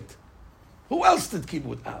contemplate. Who else did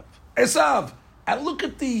Kibud Av? Esav. And look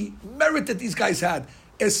at the merit that these guys had.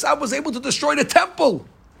 Esav was able to destroy the temple.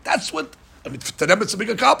 That's what, to them it's a big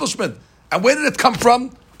accomplishment. And where did it come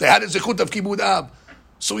from? They had a zechut of Kibud Av.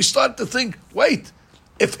 So he started to think, wait,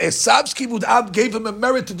 if Esav's Kibud Av gave him a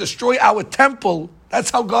merit to destroy our temple,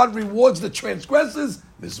 that's how God rewards the transgressors.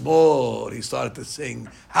 Mizmor, he started to sing,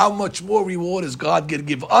 how much more reward is God going to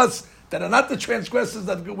give us that are not the transgressors,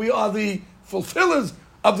 that we are the fulfillers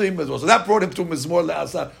of the Mizmor. So that brought him to Mizmor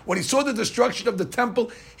le'Asav. When he saw the destruction of the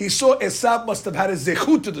temple, he saw Esav must have had a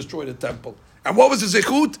zechut to destroy the temple. And what was the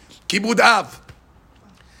zechut? Kibud Av.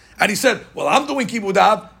 And he said, well, I'm doing Kibud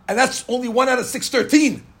Av, and that's only 1 out of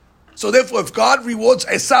 613. So therefore, if God rewards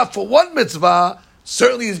Esav for one mitzvah,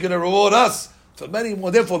 certainly He's going to reward us for many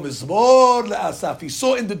more. Therefore, Mizmor le'Asaf. He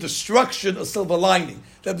saw in the destruction a silver lining.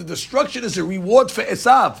 That the destruction is a reward for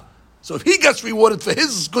Esav. So if he gets rewarded for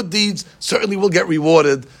his good deeds, certainly we'll get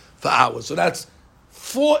rewarded for ours. So that's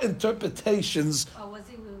 4 interpretations. Was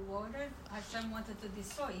he rewarded? Hashem wanted to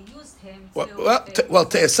destroy. He used him to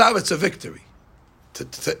Esav it's a victory.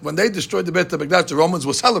 When they destroyed the Beit HaMikdash, the Romans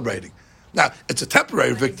were celebrating. Now, it's a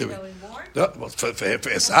temporary victory. Well, for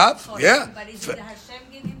Esav, yeah. But did Hashem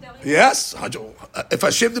give him the reward? Yes. If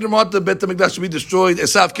Hashem didn't want the Beit HaMikdash to be destroyed,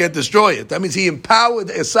 Esav can't destroy it. That means he empowered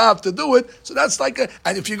Esav to do it. So that's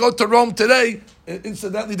and if you go to Rome today,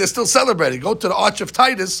 incidentally, they're still celebrating. Go to the Arch of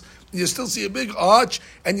Titus, you still see a big arch,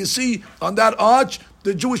 and you see on that arch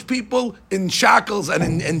the Jewish people in shackles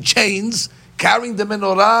and in chains, carrying the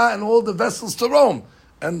menorah and all the vessels to Rome.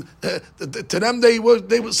 And to them, they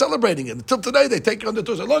were celebrating it. Until today, they take it on the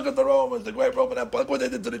tour. Say, look at the Romans, the great Roman Empire. Look what they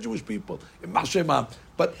did to the Jewish people.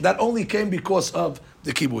 But that only came because of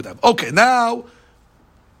the Kibud Av. Okay, now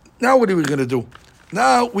what are we going to do?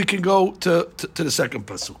 Now we can go to the second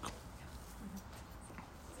pasuk.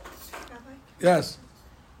 Rabbi? Yes.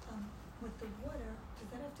 With the water, does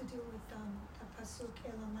that have to do with the pasuk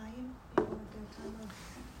Elamayim, in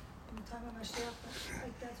the time of Mashiach?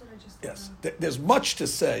 Like that's what I just. Yes. There's much to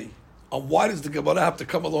say on why does the Gemara have to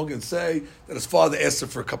come along and say that his father asked him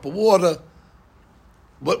for a cup of water.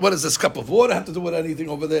 What does this cup of water have to do with anything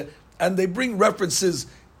over there? And they bring references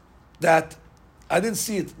that I didn't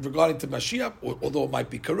see it regarding to Mashiach, although it might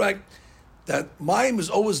be correct, that Mayim is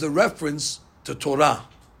always the reference to Torah.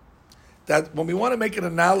 That when we want to make an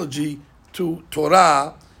analogy to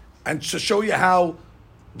Torah and to show you how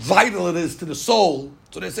vital it is to the soul,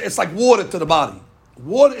 so they say it's like water to the body.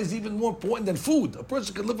 Water is even more important than food. A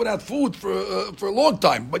person can live without food for a long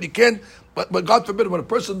time, but you can't. But God forbid, when a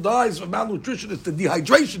person dies of malnutrition, it's the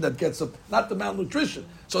dehydration that gets him, not the malnutrition.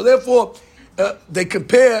 So therefore, they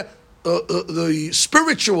compare the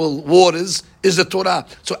spiritual waters is the Torah.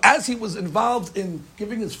 So as he was involved in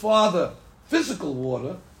giving his father physical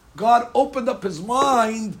water, God opened up his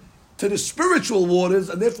mind to the spiritual waters,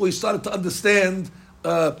 and therefore he started to understand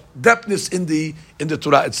depthness in the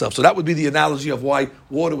Torah itself. So that would be the analogy of why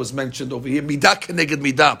water was mentioned over here. Midah keneged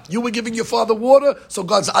midah. You were giving your father water, so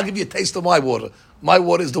God said, I'll give you a taste of my water. My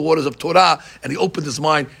water is the waters of Torah. And he opened his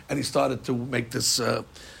mind and he started to make this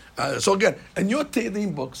So again, in your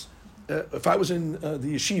Tehillim books, if I was in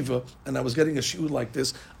the yeshiva and I was getting a shiur like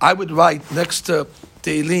this, I would write next to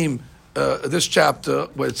Tehillim, this chapter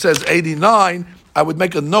where it says 89, I would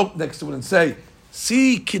make a note next to it and say,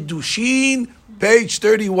 see Kiddushin, page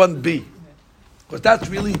 31b. Because that's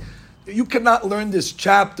really, you cannot learn this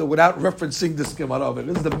chapter without referencing this Gemara. It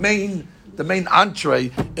is the main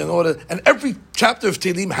entree in order, and every chapter of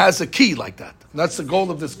Tehillim has a key like that. And that's the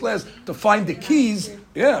goal of this class, to find the keys.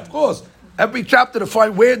 Yeah, of course. Every chapter to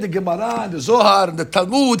find where the Gemara and the Zohar and the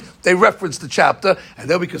Talmud, they reference the chapter, and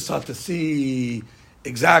then we can start to see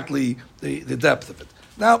exactly the depth of it.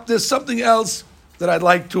 Now, there's something else that I'd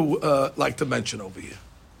like to mention over here.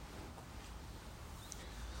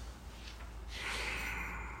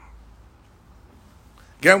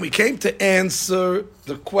 Again, we came to answer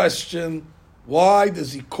the question, why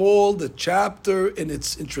does he call the chapter in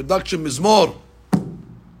its introduction Mizmor?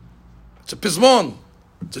 It's a Pizmon.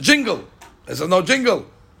 It's a jingle. There's no jingle.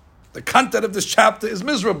 The content of this chapter is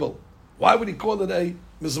miserable. Why would he call it a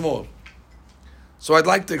Mizmor? So I'd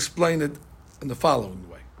like to explain it in the following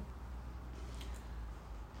way.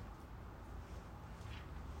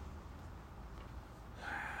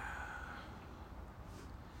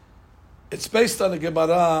 It's based on a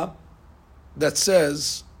Gemara that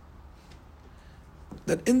says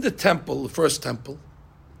that in the temple, the first temple,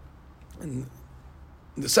 and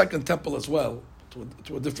in the second temple as well,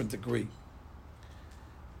 to a different degree,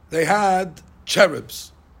 they had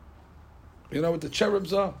cherubs. You know what the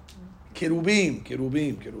cherubs are? Kerubim.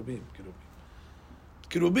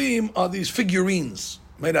 Kerubim are these figurines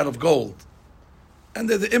made out of gold. And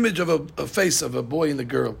they're the image of a face of a boy and a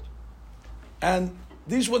girl. And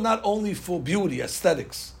these were not only for beauty,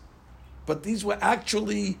 aesthetics, but these were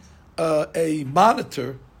actually a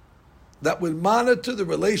monitor that would monitor the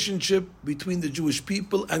relationship between the Jewish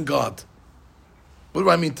people and God. What do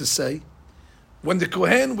I mean to say? When the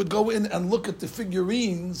Kohen would go in and look at the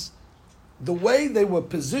figurines, the way they were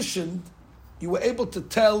positioned, you were able to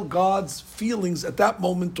tell God's feelings at that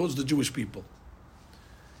moment towards the Jewish people.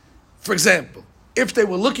 For example, if they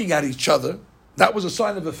were looking at each other, that was a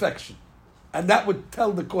sign of affection. And that would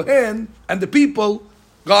tell the Kohen and the people,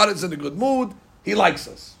 God is in a good mood, He likes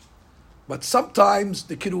us. But sometimes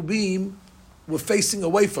the Kerubim were facing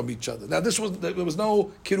away from each other. Now there was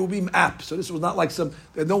no Kerubim app, so this was not like there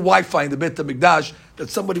had no Wi-Fi in the Beit HaMikdash that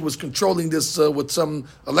somebody was controlling this with some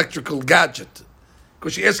electrical gadget.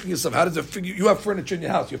 Because you're asking yourself, how does it figure? You have furniture in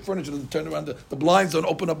your house. Your furniture doesn't turn around. The blinds don't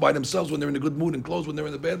open up by themselves when they're in a good mood and close when they're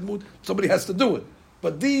in a bad mood. Somebody has to do it.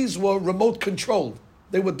 But these were remote controlled.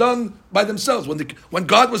 They were done by themselves. When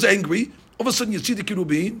God was angry, all of a sudden you see the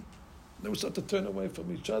Kerubim, they would start to turn away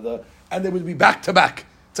from each other, and they would be back to back.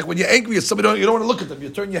 It's like when you're angry at somebody, you don't want to look at them, you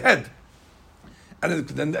turn your head. And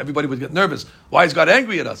then everybody would get nervous. Why is God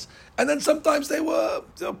angry at us? And then sometimes they were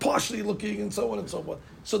partially looking and so on and so forth.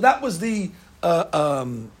 So that was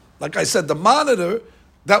like I said, the monitor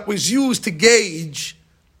that was used to gauge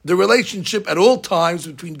the relationship at all times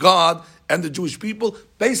between God and the Jewish people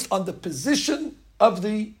based on the position of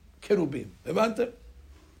the Kerubim.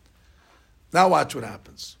 Now watch what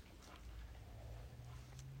happens.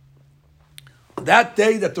 That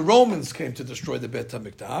day that the Romans came to destroy the Beit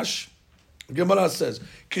HaMikdash, Gemara says,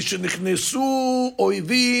 "Kishenichnesu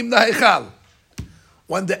oivim nahechal."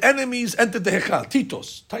 When the enemies entered the Hechal,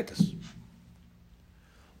 Titus,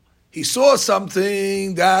 he saw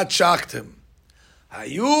something that shocked him.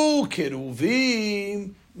 Hayu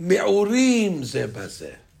keruvim me'urim ze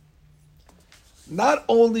bazeh. Not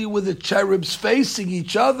only were the cherubs facing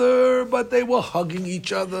each other, but they were hugging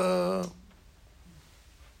each other.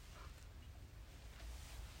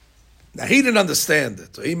 Now, he didn't understand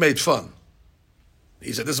it, so he made fun.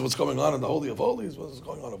 He said, this is what's going on in the Holy of Holies. What is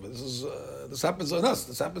going on over here? This happens on us.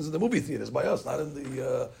 This happens in the movie theaters by us, not in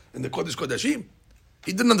the Kodesh Kodashim.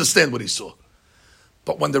 He didn't understand what he saw.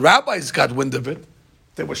 But when the rabbis got wind of it,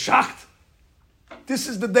 they were shocked. This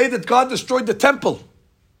is the day that God destroyed the temple.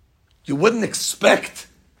 You wouldn't expect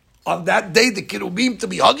on that day the Kerubim to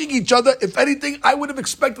be hugging each other. If anything, I would have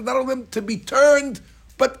expected not only them to be turned,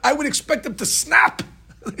 but I would expect them to snap.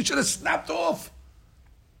 They should have snapped off,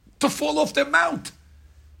 to fall off their mount.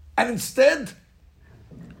 And instead,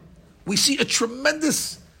 we see a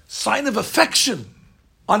tremendous sign of affection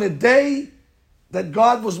on a day that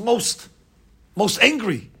God was most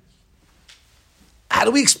angry. How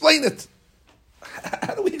do we explain it?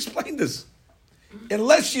 How do we explain this?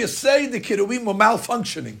 Unless you say the Kerubim were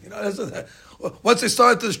malfunctioning. Once they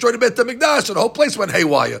started to destroy the Beit HaMikdash, so the whole place went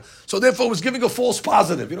haywire. So therefore it was giving a false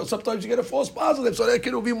positive. Sometimes you get a false positive. So the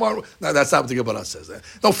Kerubim were... No, that's not what the Gemara says.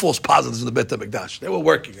 No false positives in the Beit HaMikdash. They were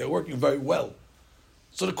working very well.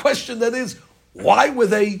 So the question then is, why were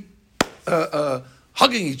they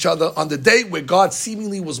hugging each other on the day where God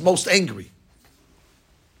seemingly was most angry?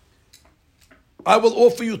 I will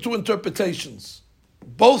offer you two interpretations.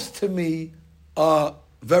 Both to me are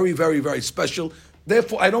very, very, very special.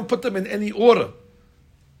 Therefore, I don't put them in any order,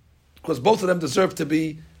 because both of them deserve to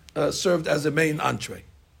be served as a main entree.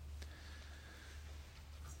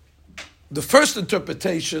 The first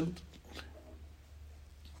interpretation,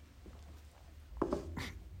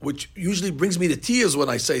 which usually brings me to tears when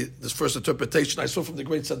I say this first interpretation, I saw from the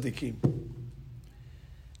great Tzaddikim.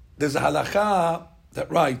 There's a halakha that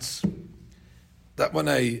writes that when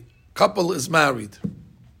a couple is married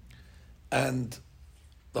and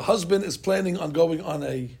the husband is planning on going on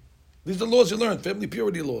these are laws you learn, family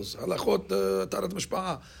purity laws, halachot tarat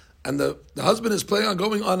mishpa'a, and the husband is planning on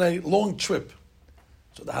going on a long trip.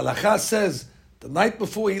 So the halakha says the night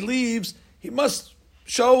before he leaves, he must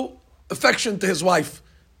show affection to his wife,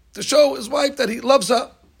 to show his wife that he loves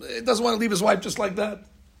her. He doesn't want to leave his wife just like that.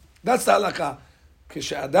 That's the halakha.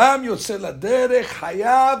 כשאדם יוצא לדרך,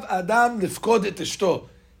 חייב אדם לפקוד את אשתו.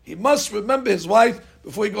 He must remember his wife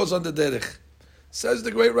before he goes on the derech. Says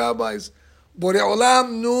the great rabbis, Borei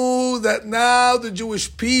Olam knew that now the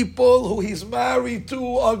Jewish people who he's married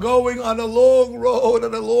to are going on a long road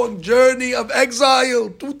and a long journey of exile,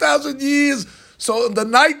 2,000 years. So the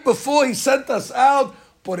night before he sent us out,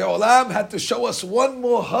 Borei Olam had to show us one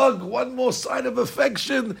more hug, one more sign of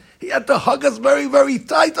affection. He had to hug us very, very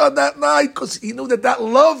tight on that night because he knew that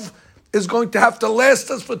love is going to have to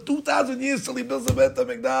last us for 2,000 years till he builds the Beit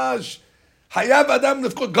HaMikdash. Hayab Adam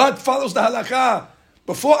Nefkod. God follows the halakha.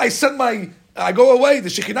 Before I go away, the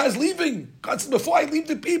Shekinah is leaving. God says, before I leave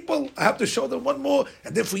the people, I have to show them one more.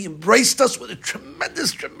 And therefore he embraced us with a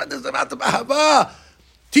tremendous, tremendous amount of ahava.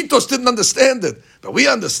 Titos didn't understand it, but we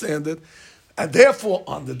understand it. And therefore,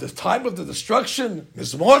 on the time of the destruction,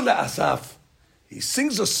 Mizmor le'asaf, he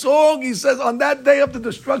sings a song, he says, on that day of the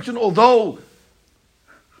destruction, although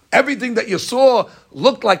everything that you saw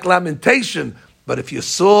looked like lamentation, but if you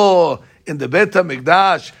saw in the Beit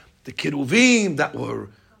HaMikdash the Kiruvim that were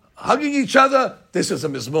hugging each other, this is a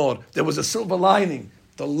Mizmor. There was a silver lining.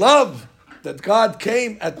 The love that God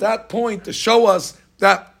came at that point to show us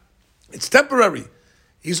that it's temporary.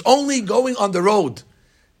 He's only going on the road.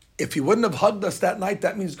 If he wouldn't have hugged us that night,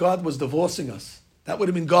 that means God was divorcing us. That would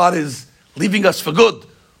have mean God is leaving us for good.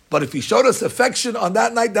 But if he showed us affection on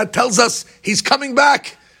that night, that tells us he's coming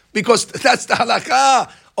back. Because that's the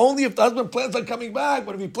halakha. Only if the husband plans on coming back.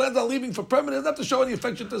 But if he plans on leaving for permanent, he doesn't have to show any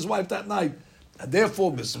affection to his wife that night. And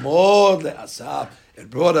therefore, Mizmor le'asaf,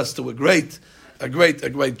 it brought us to a great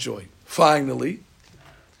joy. Finally,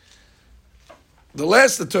 the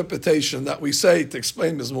last interpretation that we say to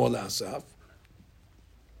explain Mizmor le'asaf,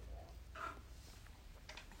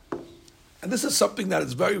 and this is something that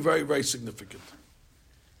is very, very, very significant.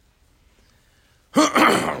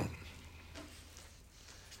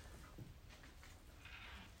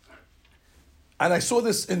 And I saw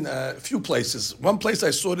this in a few places. One place I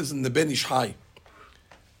saw this in the Ben Ish Chai.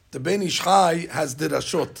 The Ben Ish Chai has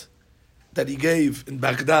dirashot that he gave in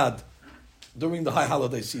Baghdad during the high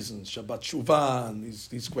holiday season, Shabbat Shuvah, and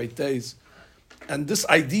these great days. And this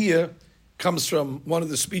idea comes from one of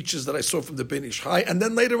the speeches that I saw from the Ben Ish Chai. And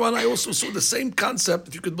then later on, I also saw the same concept,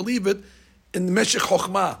 if you could believe it, in the Meshech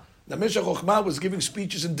Chochmah. The Meshech Chochmah was giving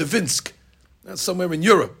speeches in Dvinsk. That's somewhere in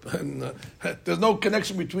Europe. And there's no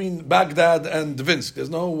connection between Baghdad and Dvinsk.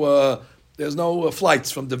 There's no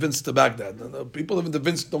flights from Dvinsk to Baghdad. And, people live in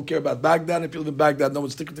Dvinsk don't care about Baghdad, and people live in Baghdad, no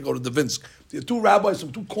one's thinking to go to Dvinsk. There are two rabbis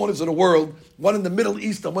from two corners of the world, one in the Middle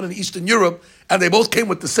East and one in Eastern Europe, and they both came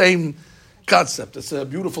with the same concept. It's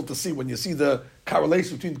beautiful to see when you see the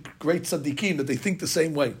correlation between great tzaddikim, that they think the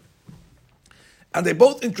same way. And they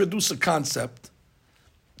both introduce a concept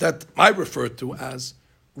that I refer to as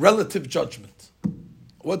relative judgment.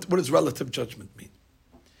 What does relative judgment mean?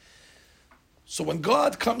 So when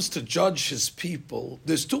God comes to judge his people,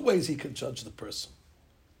 there's two ways he can judge the person.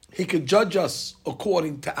 He could judge us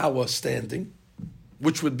according to our standing,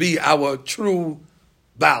 which would be our true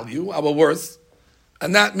value, our worth.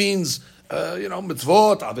 And that means,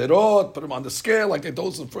 mitzvot, averot, put them on the scale like they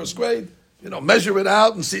told us in first grade, measure it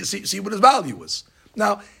out and see what his value is.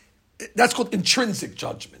 Now, that's called intrinsic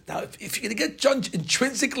judgment. Now, if you're going to get judged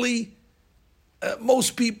intrinsically,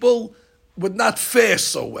 most people would not fare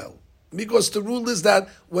so well. Because the rule is that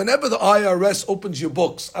whenever the IRS opens your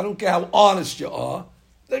books, I don't care how honest you are,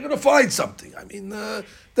 they're going to find something. I mean,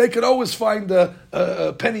 they could always find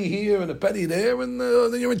a penny here and a penny there, and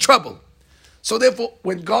then you're in trouble. So therefore,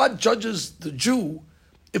 when God judges the Jew,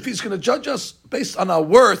 if he's going to judge us based on our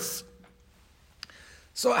worth,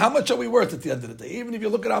 So how much are we worth at the end of the day? Even if you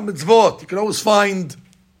look at our mitzvot, you can always find,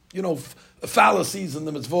 fallacies in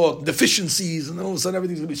the mitzvot, deficiencies, and then all of a sudden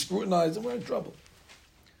everything's going to be scrutinized, and we're in trouble.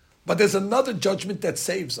 But there's another judgment that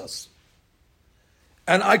saves us.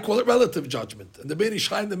 And I call it relative judgment. And the Bein Ish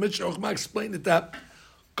Chai and the Mishnah Chochmah explained it that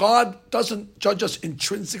God doesn't judge us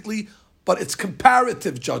intrinsically, but it's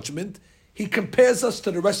comparative judgment. He compares us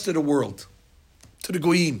to the rest of the world, to the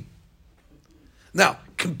Goyim. Now,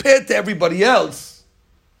 compared to everybody else,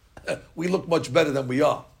 we look much better than we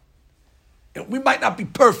are. And we might not be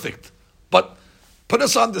perfect, but put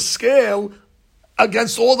us on the scale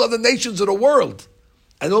against all the other nations of the world.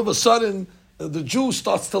 And all of a sudden, the Jew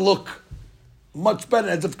starts to look much better.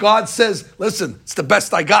 As if God says, listen, it's the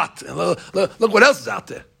best I got. And look what else is out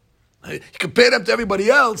there. You compare them to everybody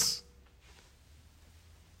else.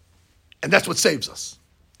 And that's what saves us.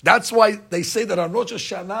 That's why they say that on Rosh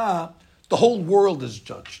Hashanah, the whole world is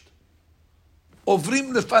judged.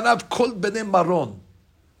 Ovrim lefanav kol bnei maron.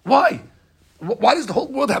 Why? Why does the whole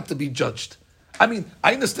world have to be judged? I mean,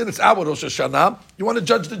 I understand it's our Rosh Hashanah. You want to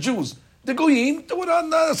judge the Jews. The Goyim, do it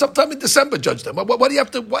on sometime in December. Judge them. Why do they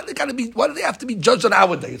have to be judged on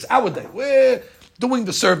our day? It's our day. We're doing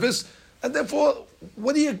the service, and therefore,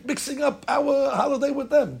 what are you mixing up our holiday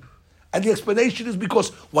with them? And the explanation is because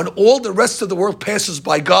when all the rest of the world passes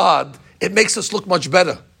by God, it makes us look much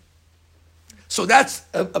better. So that's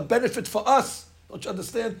a benefit for us. Don't you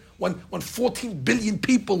understand? When 14 billion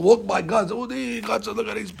people walk by God, God said, look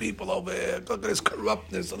at these people over here. Look at this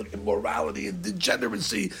corruptness, look at immorality and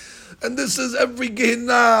degeneracy. And this is every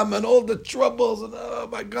Gehinnom and all the troubles and, oh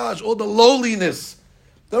my gosh, all the lowliness.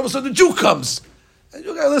 Then all of a sudden the Jew comes. And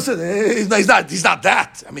you gotta listen, he's not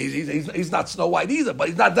that. I mean, he's not Snow White either, but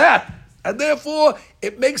he's not that. And therefore,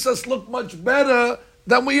 it makes us look much better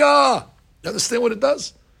than we are. You understand what it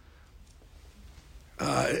does?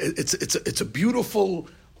 It's a beautiful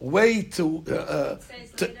way to. That's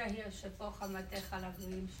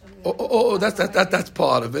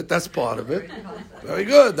part of it. That's part of it. Very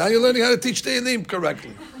good. Now you're learning how to teach Tehillim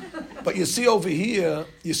correctly. But you see over here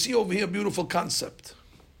a beautiful concept,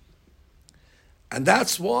 and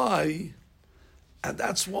that's why.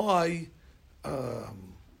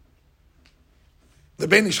 The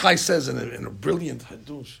Bein Ish Chai says in a brilliant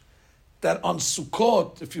hadush that on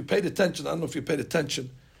Sukkot, if you paid attention, I don't know if you paid attention,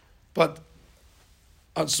 but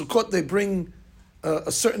on Sukkot they bring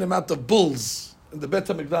a certain amount of bulls in the Beit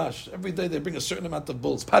HaMikdash. Every day they bring a certain amount of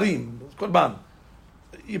bulls. Parim, Korban.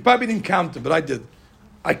 You probably didn't count it, but I did.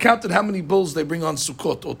 I counted how many bulls they bring on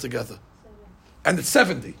Sukkot altogether. And it's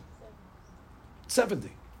 70. 70.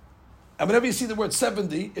 And whenever you see the word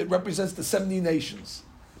 70, it represents the 70 nations.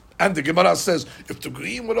 And the Gemara says, if the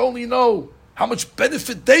Goyim would only know how much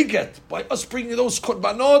benefit they get by us bringing those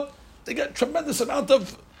korbanot, they get a tremendous amount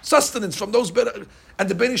of sustenance from those. And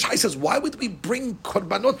the Bein Ish Chai says, why would we bring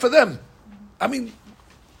korbanot for them? I mean,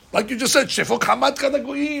 like you just said, Shefok Hamad Kada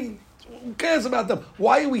Goyim. Who cares about them?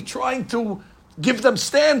 Why are we trying to give them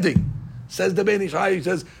standing? Says the Bein Ish Chai, he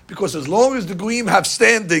says, because as long as the Goyim have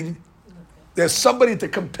standing, there's somebody to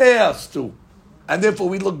compare us to. And therefore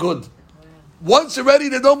we look good. Once you're ready,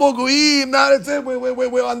 there's no more Goyim. Now that's it.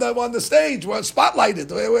 We're on the stage. We're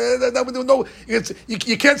spotlighted.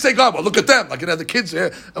 You can't say, God, well, look at them. Like, the kids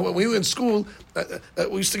here, when we were in school,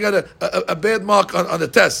 we used to get a bad mark on the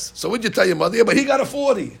test. So what'd you tell your mother? Yeah, but he got a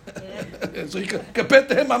 40. Yeah. So you compared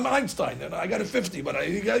to him, I'm Einstein. I got a 50, but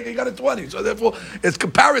he got a 20. So therefore, it's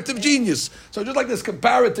comparative genius. So just like there's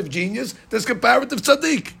comparative genius, there's comparative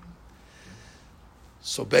tzaddik.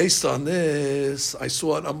 So based on this, I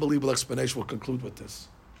saw an unbelievable explanation. We'll conclude with this.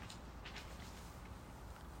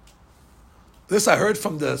 This I heard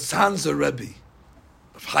from the Sanzer Rebbe,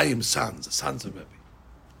 of Chaim Sanz, the Sanzer Rebbe.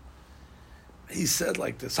 He said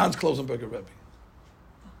like this, Hans Klosenberger Rebbe.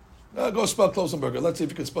 Go spell Klosenberger. Let's see if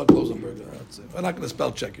you can spell Klosenberger. We're not going to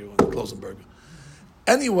spell check you on Klosenberger.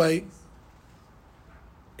 Anyway,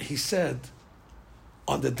 he said,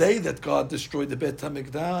 on the day that God destroyed the Beit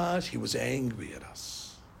HaMikdash, he was angry at us.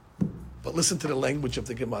 But listen to the language of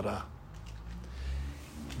the Gemara.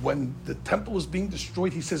 When the temple was being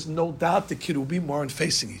destroyed, he says, no doubt the Kirubim weren't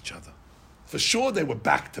facing each other. For sure they were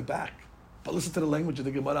back to back. But listen to the language of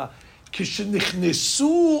the Gemara.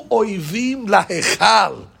 Kishenichnesu oivim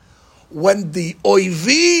lahechal. When the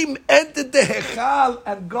oivim entered the hechal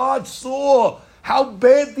and God saw how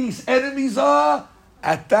bad these enemies are,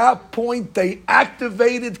 at that point, they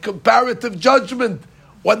activated comparative judgment.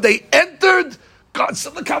 When they entered, God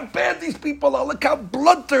said, look how bad these people are. Look how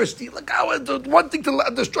bloodthirsty. Look how they're wanting to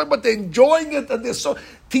destroy, but they're enjoying it. And they're so...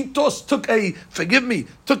 Titos took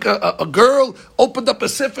a girl, opened up a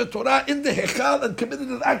Sefer Torah in the Hechal and committed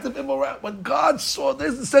an act of immorality. When God saw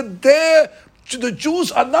this and said, the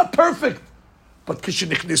Jews are not perfect. But at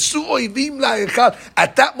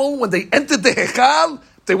that moment when they entered the Hechal,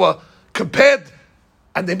 they were compared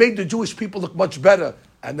and they made the Jewish people look much better.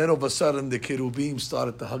 And then all of a sudden the Cherubim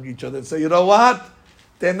started to hug each other and say, you know what?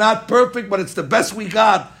 They're not perfect, but it's the best we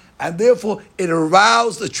got. And therefore it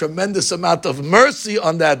aroused a tremendous amount of mercy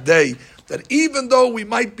on that day. That even though we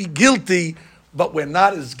might be guilty, but we're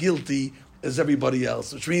not as guilty as everybody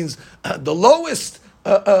else. Which means the lowest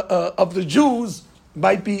of the Jews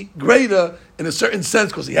might be greater in a certain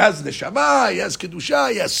sense because he has neshama, he has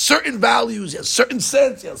kedusha, he has certain values, he has certain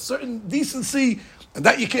sense, he has certain decency, and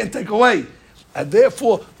that you can't take away. And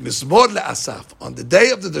therefore, Mizmor le'Asaf, on the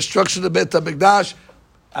day of the destruction of Beit HaMikdash,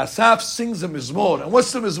 Asaf sings a Mizmor. And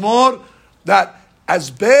what's the Mizmor? That as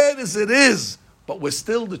bad as it is, but we're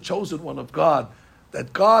still the chosen one of God.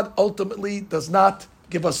 That God ultimately does not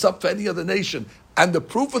give us up for any other nation. And the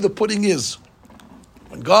proof of the pudding is,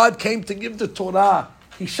 when God came to give the Torah,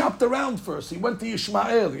 he shopped around first. He went to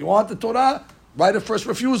Ishmael. You want the Torah? Right of first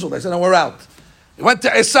refusal. They said, no, we're out. He went to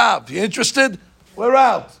Esav. You interested? We're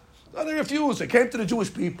out. No, they refused. They came to the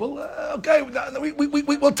Jewish people. Okay,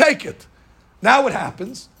 we'll take it. Now what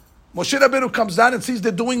happens? Moshe Rabbeinu comes down and sees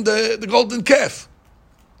they're doing the golden calf.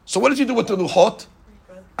 So what does he do with the luchot?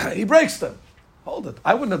 He breaks them. Hold it.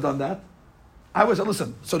 I wouldn't have done that. I would say,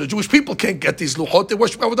 listen, so the Jewish people can't get these luchot. They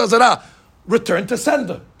worship Avodah Zarah. Return to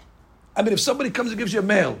sender. I mean, if somebody comes and gives you a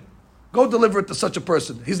mail, go deliver it to such a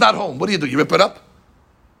person. He's not home. What do? You rip it up?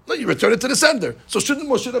 No, you return it to the sender. So shouldn't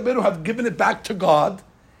Moshe Rabbeinu have given it back to God?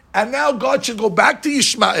 And now God should go back to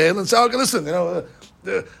Ishmael and say, okay, listen,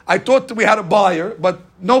 I thought that we had a buyer, but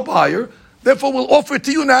no buyer. Therefore, we'll offer it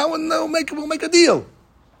to you now, and we'll make a deal. You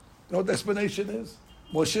know what the explanation is?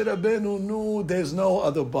 Moshe Rabbeinu knew there's no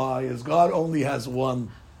other buyers. God only has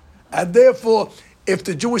one. And therefore, if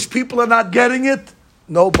the Jewish people are not getting it,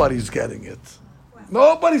 nobody's getting it.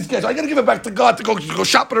 Nobody's getting it. I got to give it back to God to go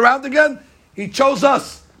shopping around again. He chose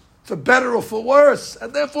us. For better or for worse.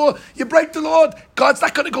 And therefore, you break the Lord. God's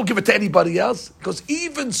not going to go give it to anybody else. Because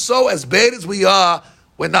even so, as bad as we are,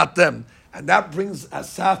 we're not them. And that brings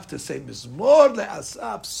Asaf to say, Mizmor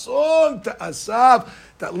le'Asaf, song to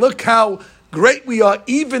Asaf, that look how great we are,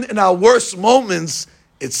 even in our worst moments,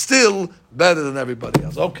 it's still better than everybody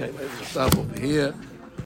else. Okay, let's stop over here.